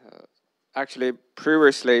 Actually,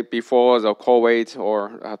 previously, before the COVID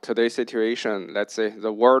or today's situation, let's say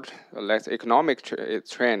the world, economic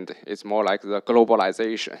trend is more like the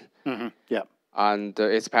globalization. Mm-hmm. Yeah. And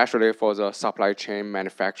especially for the supply chain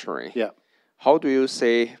manufacturing. Yeah. How do you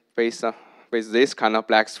say, based on with this kind of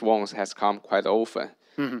black swans has come quite often?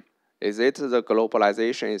 Mm-hmm. Is it the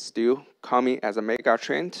globalization is still coming as a mega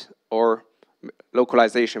trend, or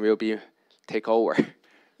localization will be take over?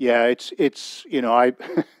 Yeah, it's you know,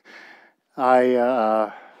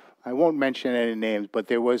 I won't mention any names, but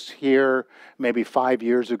there was here maybe 5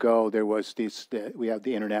 years ago, there was we have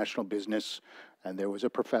the international business, and there was a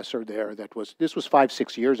professor there this was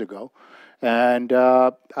 5-6 years ago, and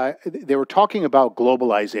they were talking about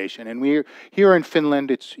globalization. And we're here in Finland.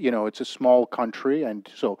 It's, you know, it's a small country, and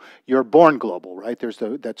so you're born global, right?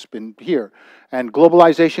 That's been here, and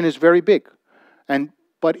globalization is very big,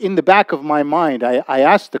 but in the back of my mind, I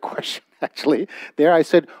asked the question actually there. I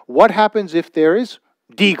said, what happens if there is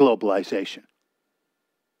deglobalization?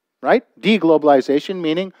 Right? Deglobalization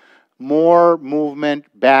meaning more movement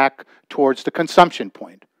back towards the consumption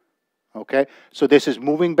point. Okay? So this is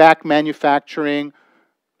moving back manufacturing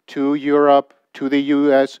to Europe, to the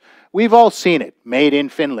US. We've all seen it. Made in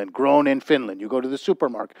Finland, grown in Finland. You go to the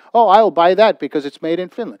supermarket. Oh, I'll buy that because it's made in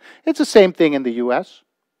Finland. It's the same thing in the US.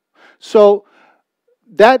 So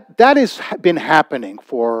that has been happening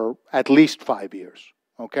for at least 5 years.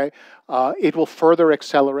 Okay? It will further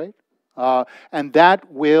accelerate. And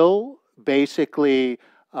that will basically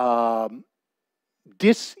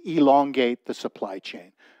diselongate the supply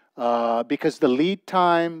chain. Because the lead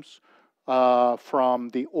times from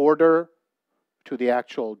the order to the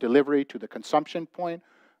actual delivery to the consumption point,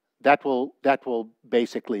 that will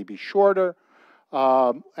basically be shorter.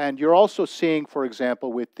 And you're also seeing, for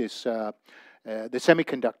example, with this the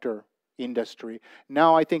semiconductor industry.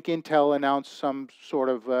 Now I think Intel announced some sort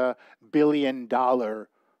of $1 billion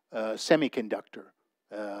semiconductor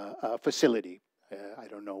facility. I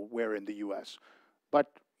don't know where in the U.S.,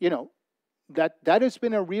 but you know that has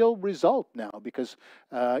been a real result now, because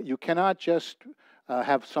you cannot just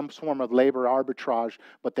have some form of labor arbitrage,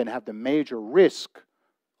 but then have the major risk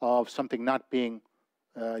of something not being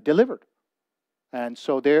delivered. And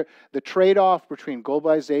so the trade-off between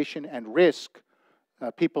globalization and risk,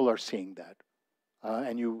 people are seeing that.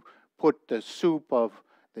 And you put the soup of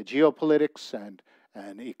the geopolitics and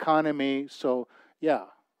economy. So yeah,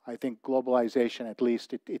 I think globalization, at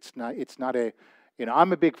least it's not a, you know,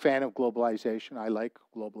 I'm a big fan of globalization. I like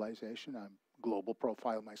globalization. I'm global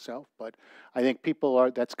profile myself, but I think people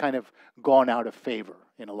are, that's kind of gone out of favor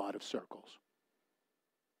in a lot of circles.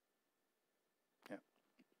 Yeah.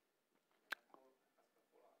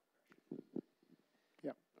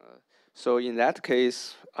 Yeah. So in that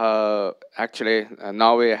case, actually,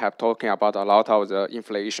 now we have talking about a lot of the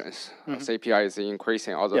inflations. CPI is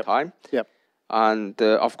increasing all the time. Yep. And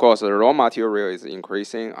of course, the raw material is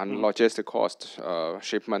increasing, and logistic cost,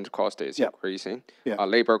 shipment cost is increasing.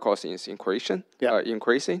 Labor cost is increasing.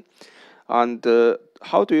 Increasing. And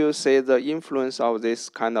how do you say the influence of this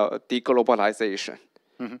kind of deglobalization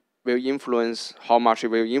will influence, how much it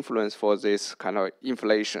will influence for this kind of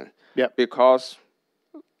inflation? Because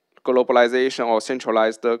globalization or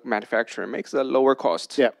centralized manufacturing makes a lower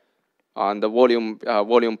cost on the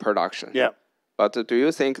volume production. But do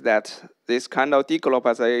you think that this kind of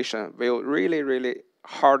deglobalization will really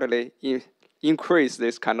hardly increase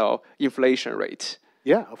this kind of inflation rate?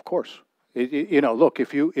 Yeah, of course. You know, look,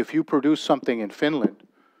 if you produce something in Finland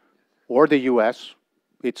or the U.S.,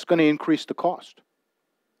 it's going to increase the cost.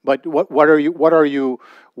 But what are you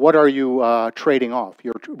trading off?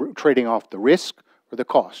 You're trading off the risk or the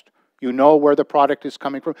cost. You know where the product is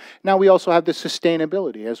coming from. Now we also have the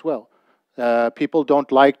sustainability as well. People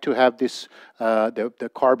don't like to have this, the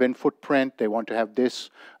carbon footprint. They want to have this,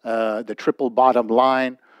 the triple bottom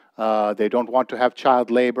line. They don't want to have child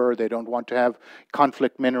labor. They don't want to have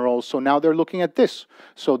conflict minerals. So now they're looking at this.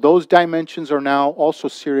 So those dimensions are now also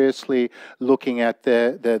seriously looking at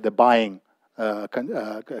the buying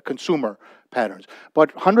consumer patterns.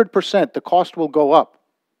 But 100%, the cost will go up.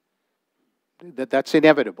 That's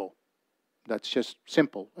inevitable. That's just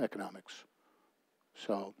simple economics.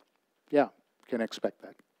 So, yeah, you can expect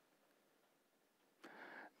that.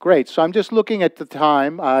 Great. So I'm just looking at the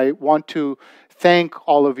time. I want to thank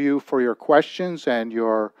all of you for your questions and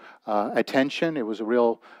your attention. It was a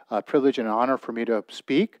real privilege and honor for me to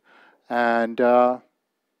speak. And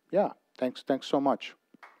yeah, thanks so much.